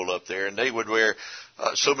extremely cold up there, and they would wear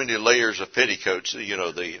so many layers of petticoats,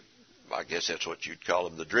 I guess that's what you'd call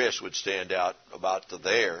them, the dress would stand out about to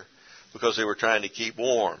there because they were trying to keep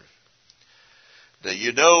warm.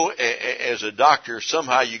 Now, as a doctor,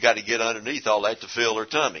 somehow you got to get underneath all that to fill their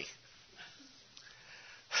tummy.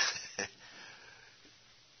 It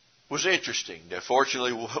was interesting. Now,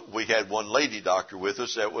 fortunately, we had one lady doctor with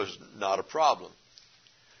us. That was not a problem.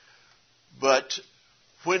 But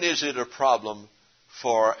when is it a problem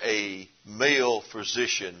for a male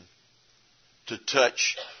physician to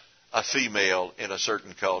touch a female in a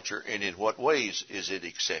certain culture, and in what ways is it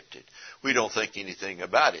accepted? We don't think anything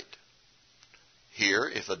about it. Here,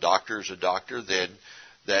 if a doctor is a doctor, then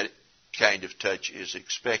that kind of touch is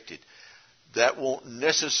expected. That won't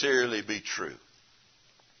necessarily be true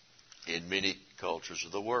in many cultures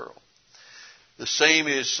of the world. The same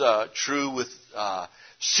is true with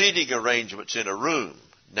seating arrangements in a room.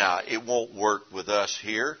 Now, it won't work with us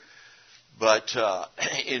here, but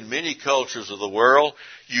in many cultures of the world,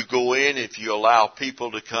 you go in, if you allow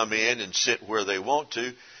people to come in and sit where they want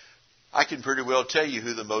to, I can pretty well tell you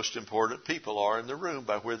who the most important people are in the room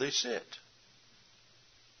by where they sit.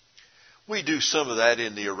 We do some of that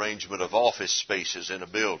in the arrangement of office spaces in a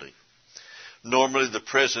building. Normally, the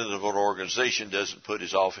president of an organization doesn't put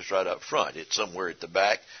his office right up front. It's somewhere at the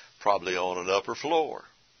back, probably on an upper floor.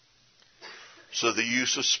 So the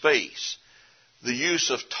use of space. The use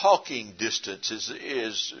of talking distance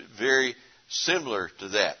is very similar to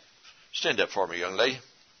that. Stand up for me, young lady.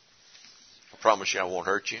 I promise you I won't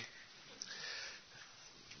hurt you.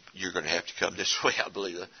 You're going to have to come this way, I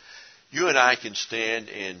believe that. You and I can stand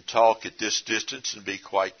and talk at this distance and be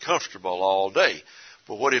quite comfortable all day.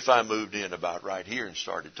 But what if I moved in about right here and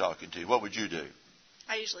started talking to you? What would you do?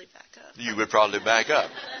 I usually back up. You would probably back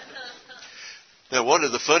up. Now, one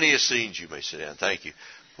of the funniest scenes, you may sit down, thank you.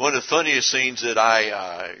 One of the funniest scenes that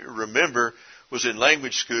I remember was in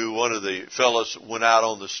language school. One of the fellows went out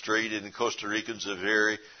on the street, and the Costa Ricans are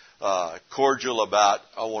very cordial about,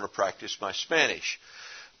 I want to practice my Spanish.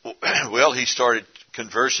 Well, he started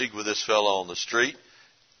conversing with this fellow on the street.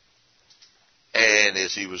 And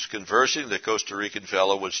as he was conversing, the Costa Rican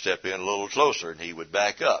fellow would step in a little closer, and he would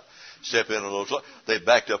back up. Step in a little closer. They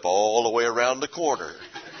backed up all the way around the corner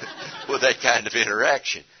with that kind of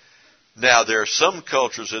interaction. Now, there are some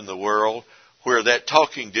cultures in the world where that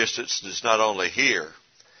talking distance is not only here,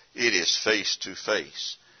 it is face to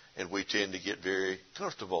face. And we tend to get very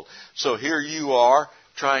comfortable. So here you are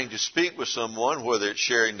trying to speak with someone, whether it's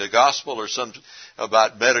sharing the gospel or some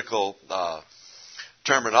about medical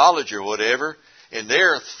terminology or whatever, and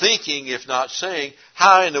they're thinking, if not saying,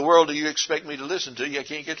 how in the world do you expect me to listen to you? I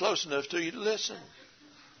can't get close enough to you to listen.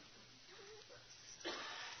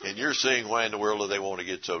 And you're saying, why in the world do they want to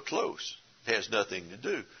get so close? It has nothing to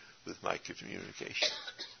do with my communication.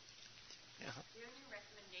 Yeah. Do you have any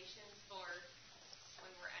recommendations for when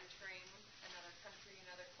we're entering another country,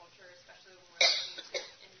 another culture, especially when we're looking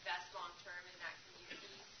to invest long-term in that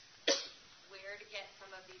community? Where to get some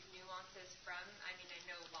of these nuances from? I mean, I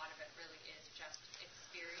know a lot of it really is just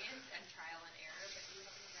experience and trial and error, but do you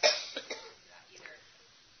have any recommendations about either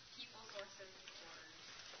people sources or...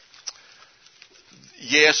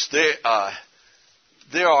 Yes,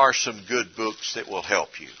 there are some good books that will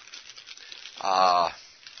help you. I'll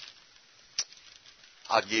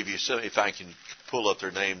give you some. If I can pull up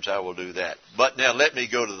their names, I will do that. But now let me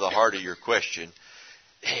go to the heart of your question.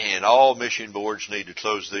 And all mission boards need to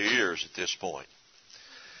close their ears at this point.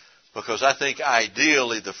 Because I think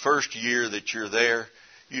ideally the first year that you're there,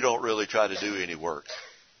 you don't really try to do any work.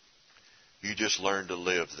 You just learn to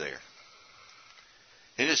live there.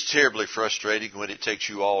 And it's terribly frustrating when it takes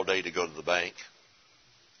you all day to go to the bank.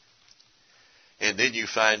 And then you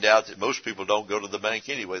find out that most people don't go to the bank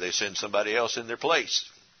anyway. They send somebody else in their place.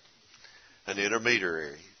 An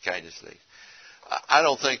intermediary kind of thing. I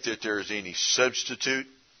don't think that there's any substitute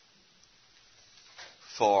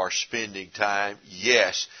for spending time.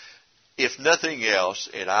 Yes, if nothing else,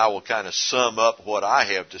 and I will kind of sum up what I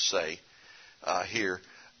have to say here,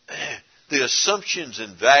 the assumptions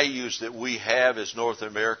and values that we have as North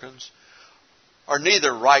Americans are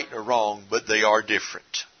neither right nor wrong, but they are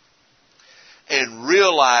different. And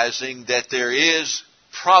realizing that there is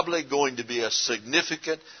probably going to be a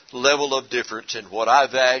significant level of difference in what I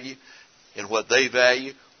value and what they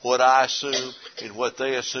value, what I assume and what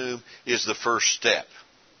they assume, is the first step.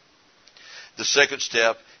 The second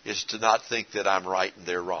step is to not think that I'm right and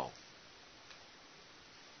they're wrong.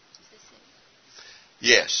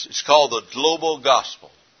 Yes, it's called the global gospel.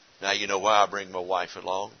 Now you know why I bring my wife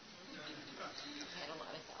along.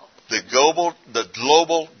 The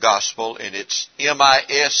global gospel, and it's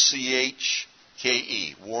Mischke,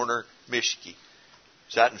 Warner, Mischke.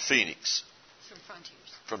 It's out in Phoenix. From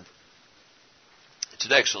Frontiers. It's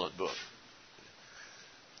an excellent book.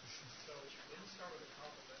 So let me start with a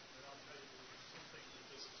compliment, and I'll tell you some things that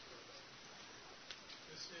this is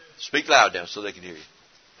worth. Speak loud now so they can hear you.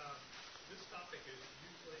 This topic is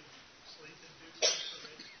usually sleep-inducing for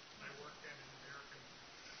me. I work in an American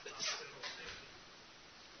hospital safety,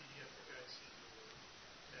 pediatric ICU,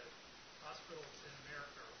 that hospitals in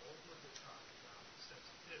America are over the top about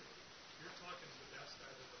sensitivity. You're talking to the best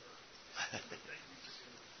I've ever heard. Thank you for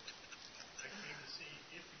doing that. I came to see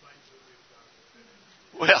if you might do a good job with it.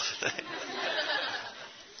 Well,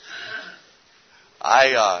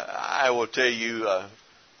 I will tell you,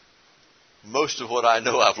 most of what I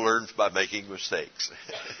know I've learned by making mistakes.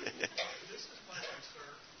 This is my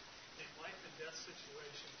concern. In life and death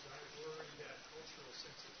situations, I worry that cultural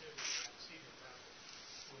sensitivity, I've seen it happen,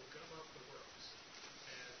 will gum up the works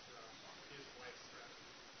and is life-threatening.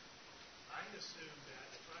 I assume that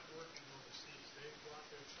if I'm working overseas, they've brought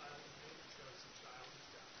their child to me because the child is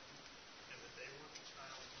dying, and that they want the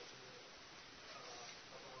child to live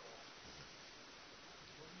above all.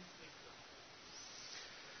 What do you think about that?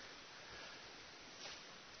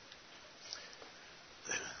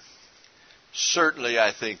 Certainly,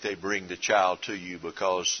 I think they bring the child to you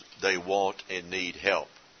because they want and need help.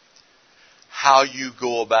 How you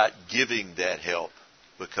go about giving that help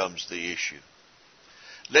becomes the issue.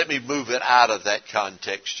 Let me move it out of that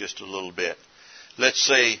context just a little bit. Let's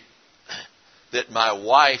say that my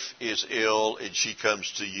wife is ill and she comes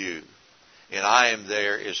to you, and I am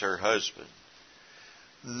there as her husband.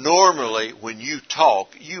 Normally, when you talk,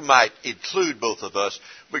 you might include both of us,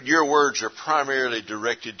 but your words are primarily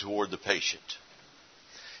directed toward the patient.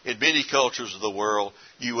 In many cultures of the world,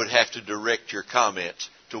 you would have to direct your comments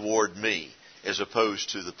toward me as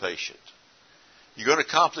opposed to the patient. You're going to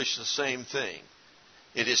accomplish the same thing.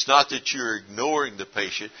 And it's not that you're ignoring the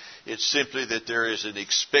patient. It's simply that there is an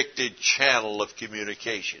expected channel of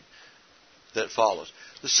communication that follows.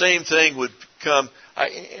 The same thing would come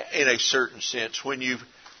in a certain sense when you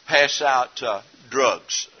pass out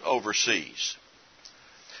drugs overseas.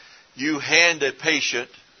 You hand a patient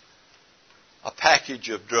a package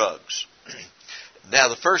of drugs. Now,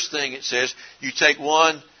 the first thing it says, you take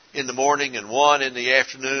one in the morning and one in the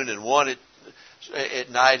afternoon and one at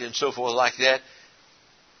night and so forth like that.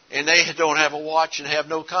 And they don't have a watch and have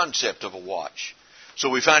no concept of a watch. So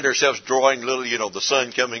we find ourselves drawing little, the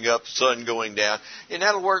sun coming up, the sun going down, and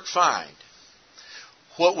that'll work fine.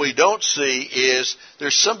 What we don't see is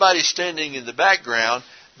there's somebody standing in the background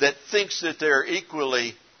that thinks that they're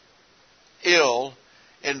equally ill,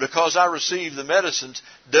 and because I receive the medicines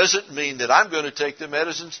doesn't mean that I'm going to take the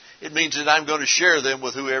medicines. It means that I'm going to share them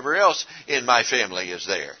with whoever else in my family is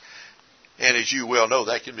there. And as you well know,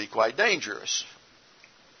 that can be quite dangerous.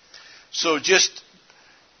 So just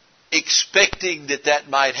expecting that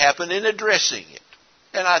might happen and addressing it.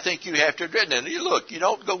 And I think you have to address it. And look, you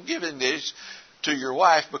don't go giving this to your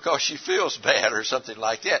wife because she feels bad or something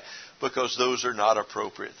like that, because those are not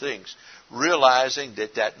appropriate things. Realizing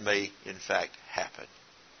that may, in fact, happen.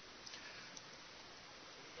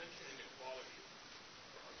 Mentioning equality,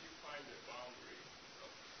 how do you find the boundary of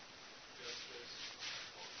justice?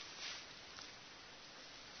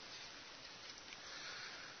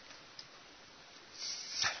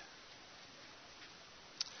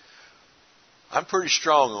 I'm pretty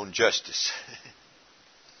strong on justice.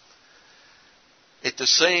 At the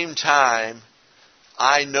same time,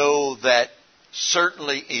 I know that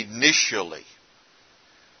certainly initially,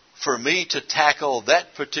 for me to tackle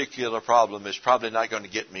that particular problem is probably not going to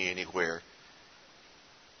get me anywhere.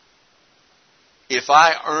 If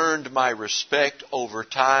I earned my respect over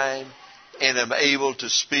time and am able to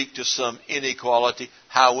speak to some inequality,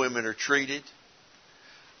 how women are treated,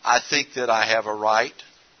 I think that I have a right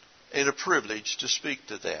and a privilege to speak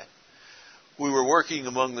to that. We were working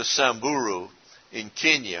among the Samburu in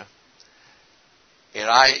Kenya, and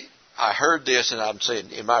I heard this, and I'm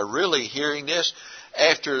saying, am I really hearing this?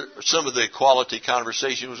 After some of the equality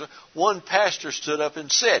conversation was, one pastor stood up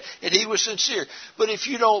and said, and he was sincere, but if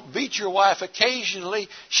you don't beat your wife occasionally,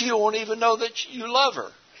 she won't even know that you love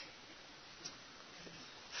her.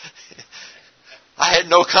 I had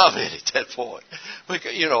no comment at that point.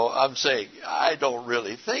 Because, I'm saying, I don't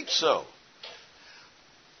really think so.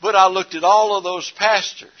 But I looked at all of those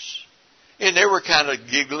pastors, and they were kind of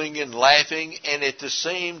giggling and laughing, and at the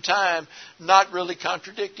same time, not really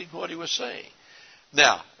contradicting what he was saying.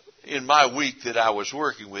 Now, in my week that I was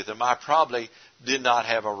working with him, I probably did not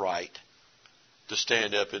have a right to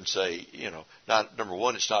stand up and say, number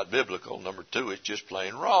one, it's not biblical. Number two, it's just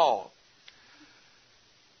plain wrong.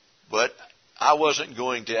 But I wasn't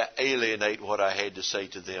going to alienate what I had to say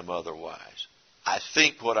to them otherwise. I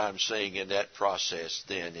think what I'm saying in that process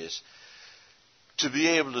then is to be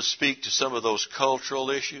able to speak to some of those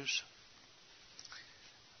cultural issues,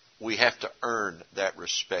 we have to earn that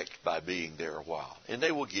respect by being there a while. And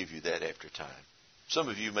they will give you that after time. Some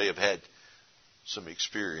of you may have had some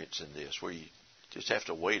experience in this where you just have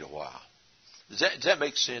to wait a while. Does that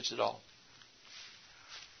make sense at all?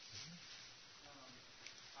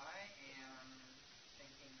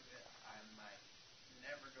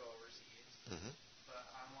 But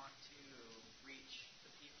I want to reach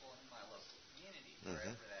the people in my local community,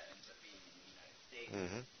 wherever that ends up being in the United States.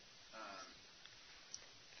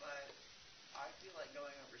 But I feel like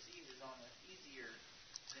going overseas is almost easier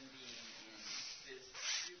than being in this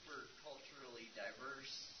super culturally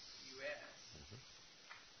diverse U.S.,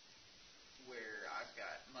 where I've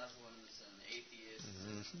got Muslims and atheists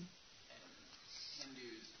and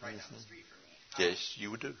Hindus right down the street from me. Yes,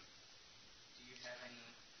 you would do. Do you have any?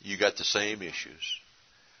 You got the same issues.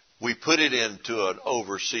 We put it into an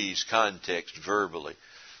overseas context verbally,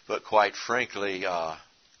 but quite frankly,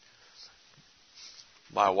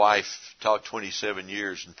 my wife taught 27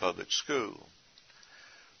 years in public school.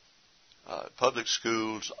 public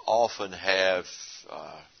schools often have,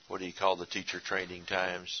 what do you call the teacher training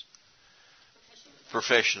times?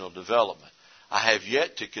 Professional development. I have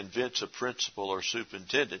yet to convince a principal or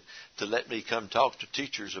superintendent to let me come talk to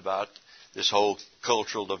teachers about this whole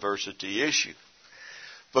cultural diversity issue.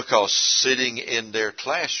 Because sitting in their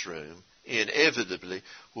classroom inevitably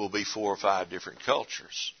will be 4 or 5 different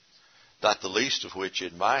cultures. Not the least of which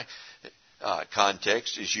in my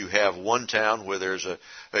context is you have one town where there's a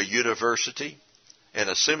university and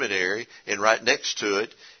a seminary, and right next to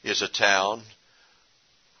it is a town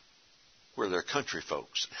where they're country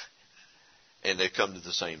folks. And they come to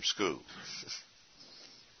the same school.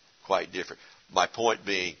 Quite different. My point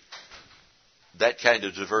being, that kind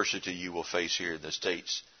of diversity you will face here in the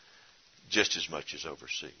States just as much as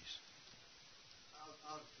overseas.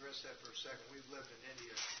 I'll address that for a second. We've lived in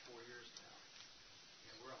India for 4 years now,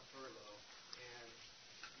 and we're on furlough. And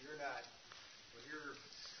when you're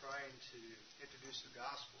trying to introduce the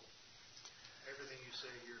gospel, everything you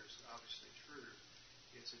say here is obviously true.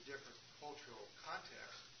 It's a different cultural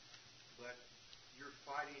context, but you're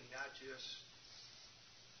fighting not just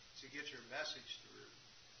to get your message through,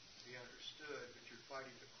 to be understood, but you're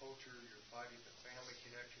fighting the culture, you're fighting the family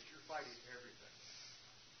connections, you're fighting everything.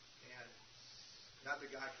 And not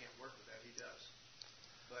that God can't work with that, He does.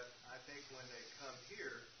 But I think when they come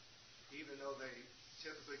here, even though they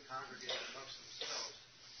typically congregate amongst themselves,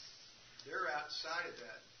 they're outside of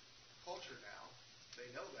that culture now. They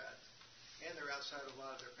know that. And they're outside of a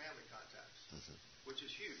lot of their family contacts, which is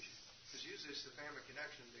huge. Because usually it's the family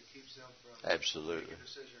connection that keeps them from making a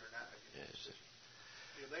decision or not making a decision.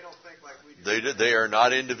 You know, they don't think like we do. They are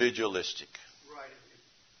not individualistic. Right.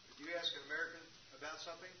 If you ask an American about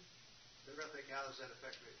something, they're going to think, how does that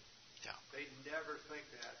affect me? Yeah. They never think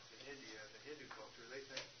that in India, the Hindu culture. They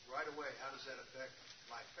think right away, how does that affect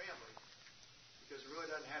my family? Because it really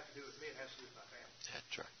doesn't have to do with me, it has to do with my family.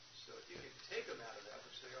 That's right. So if you can take them out of that,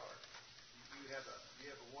 which they are, you have a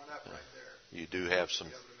one-up right there. You do have some.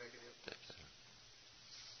 Be able to make an influence.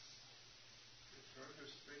 So I'm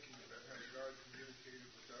just thinking about how God communicated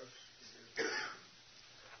with us in His Word,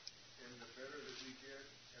 and the better that we get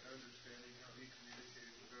at understanding how He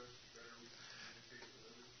communicated with us, the better we can communicate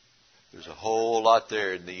with others. There's a whole lot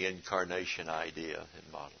there in the incarnation idea and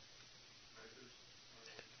model.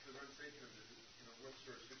 Because I'm thinking of what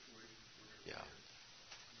sort of situations we're in. Yeah.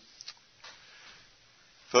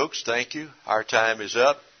 Folks, thank you. Our time is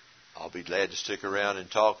up. I'll be glad to stick around and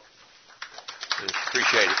talk.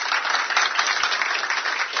 Appreciate it.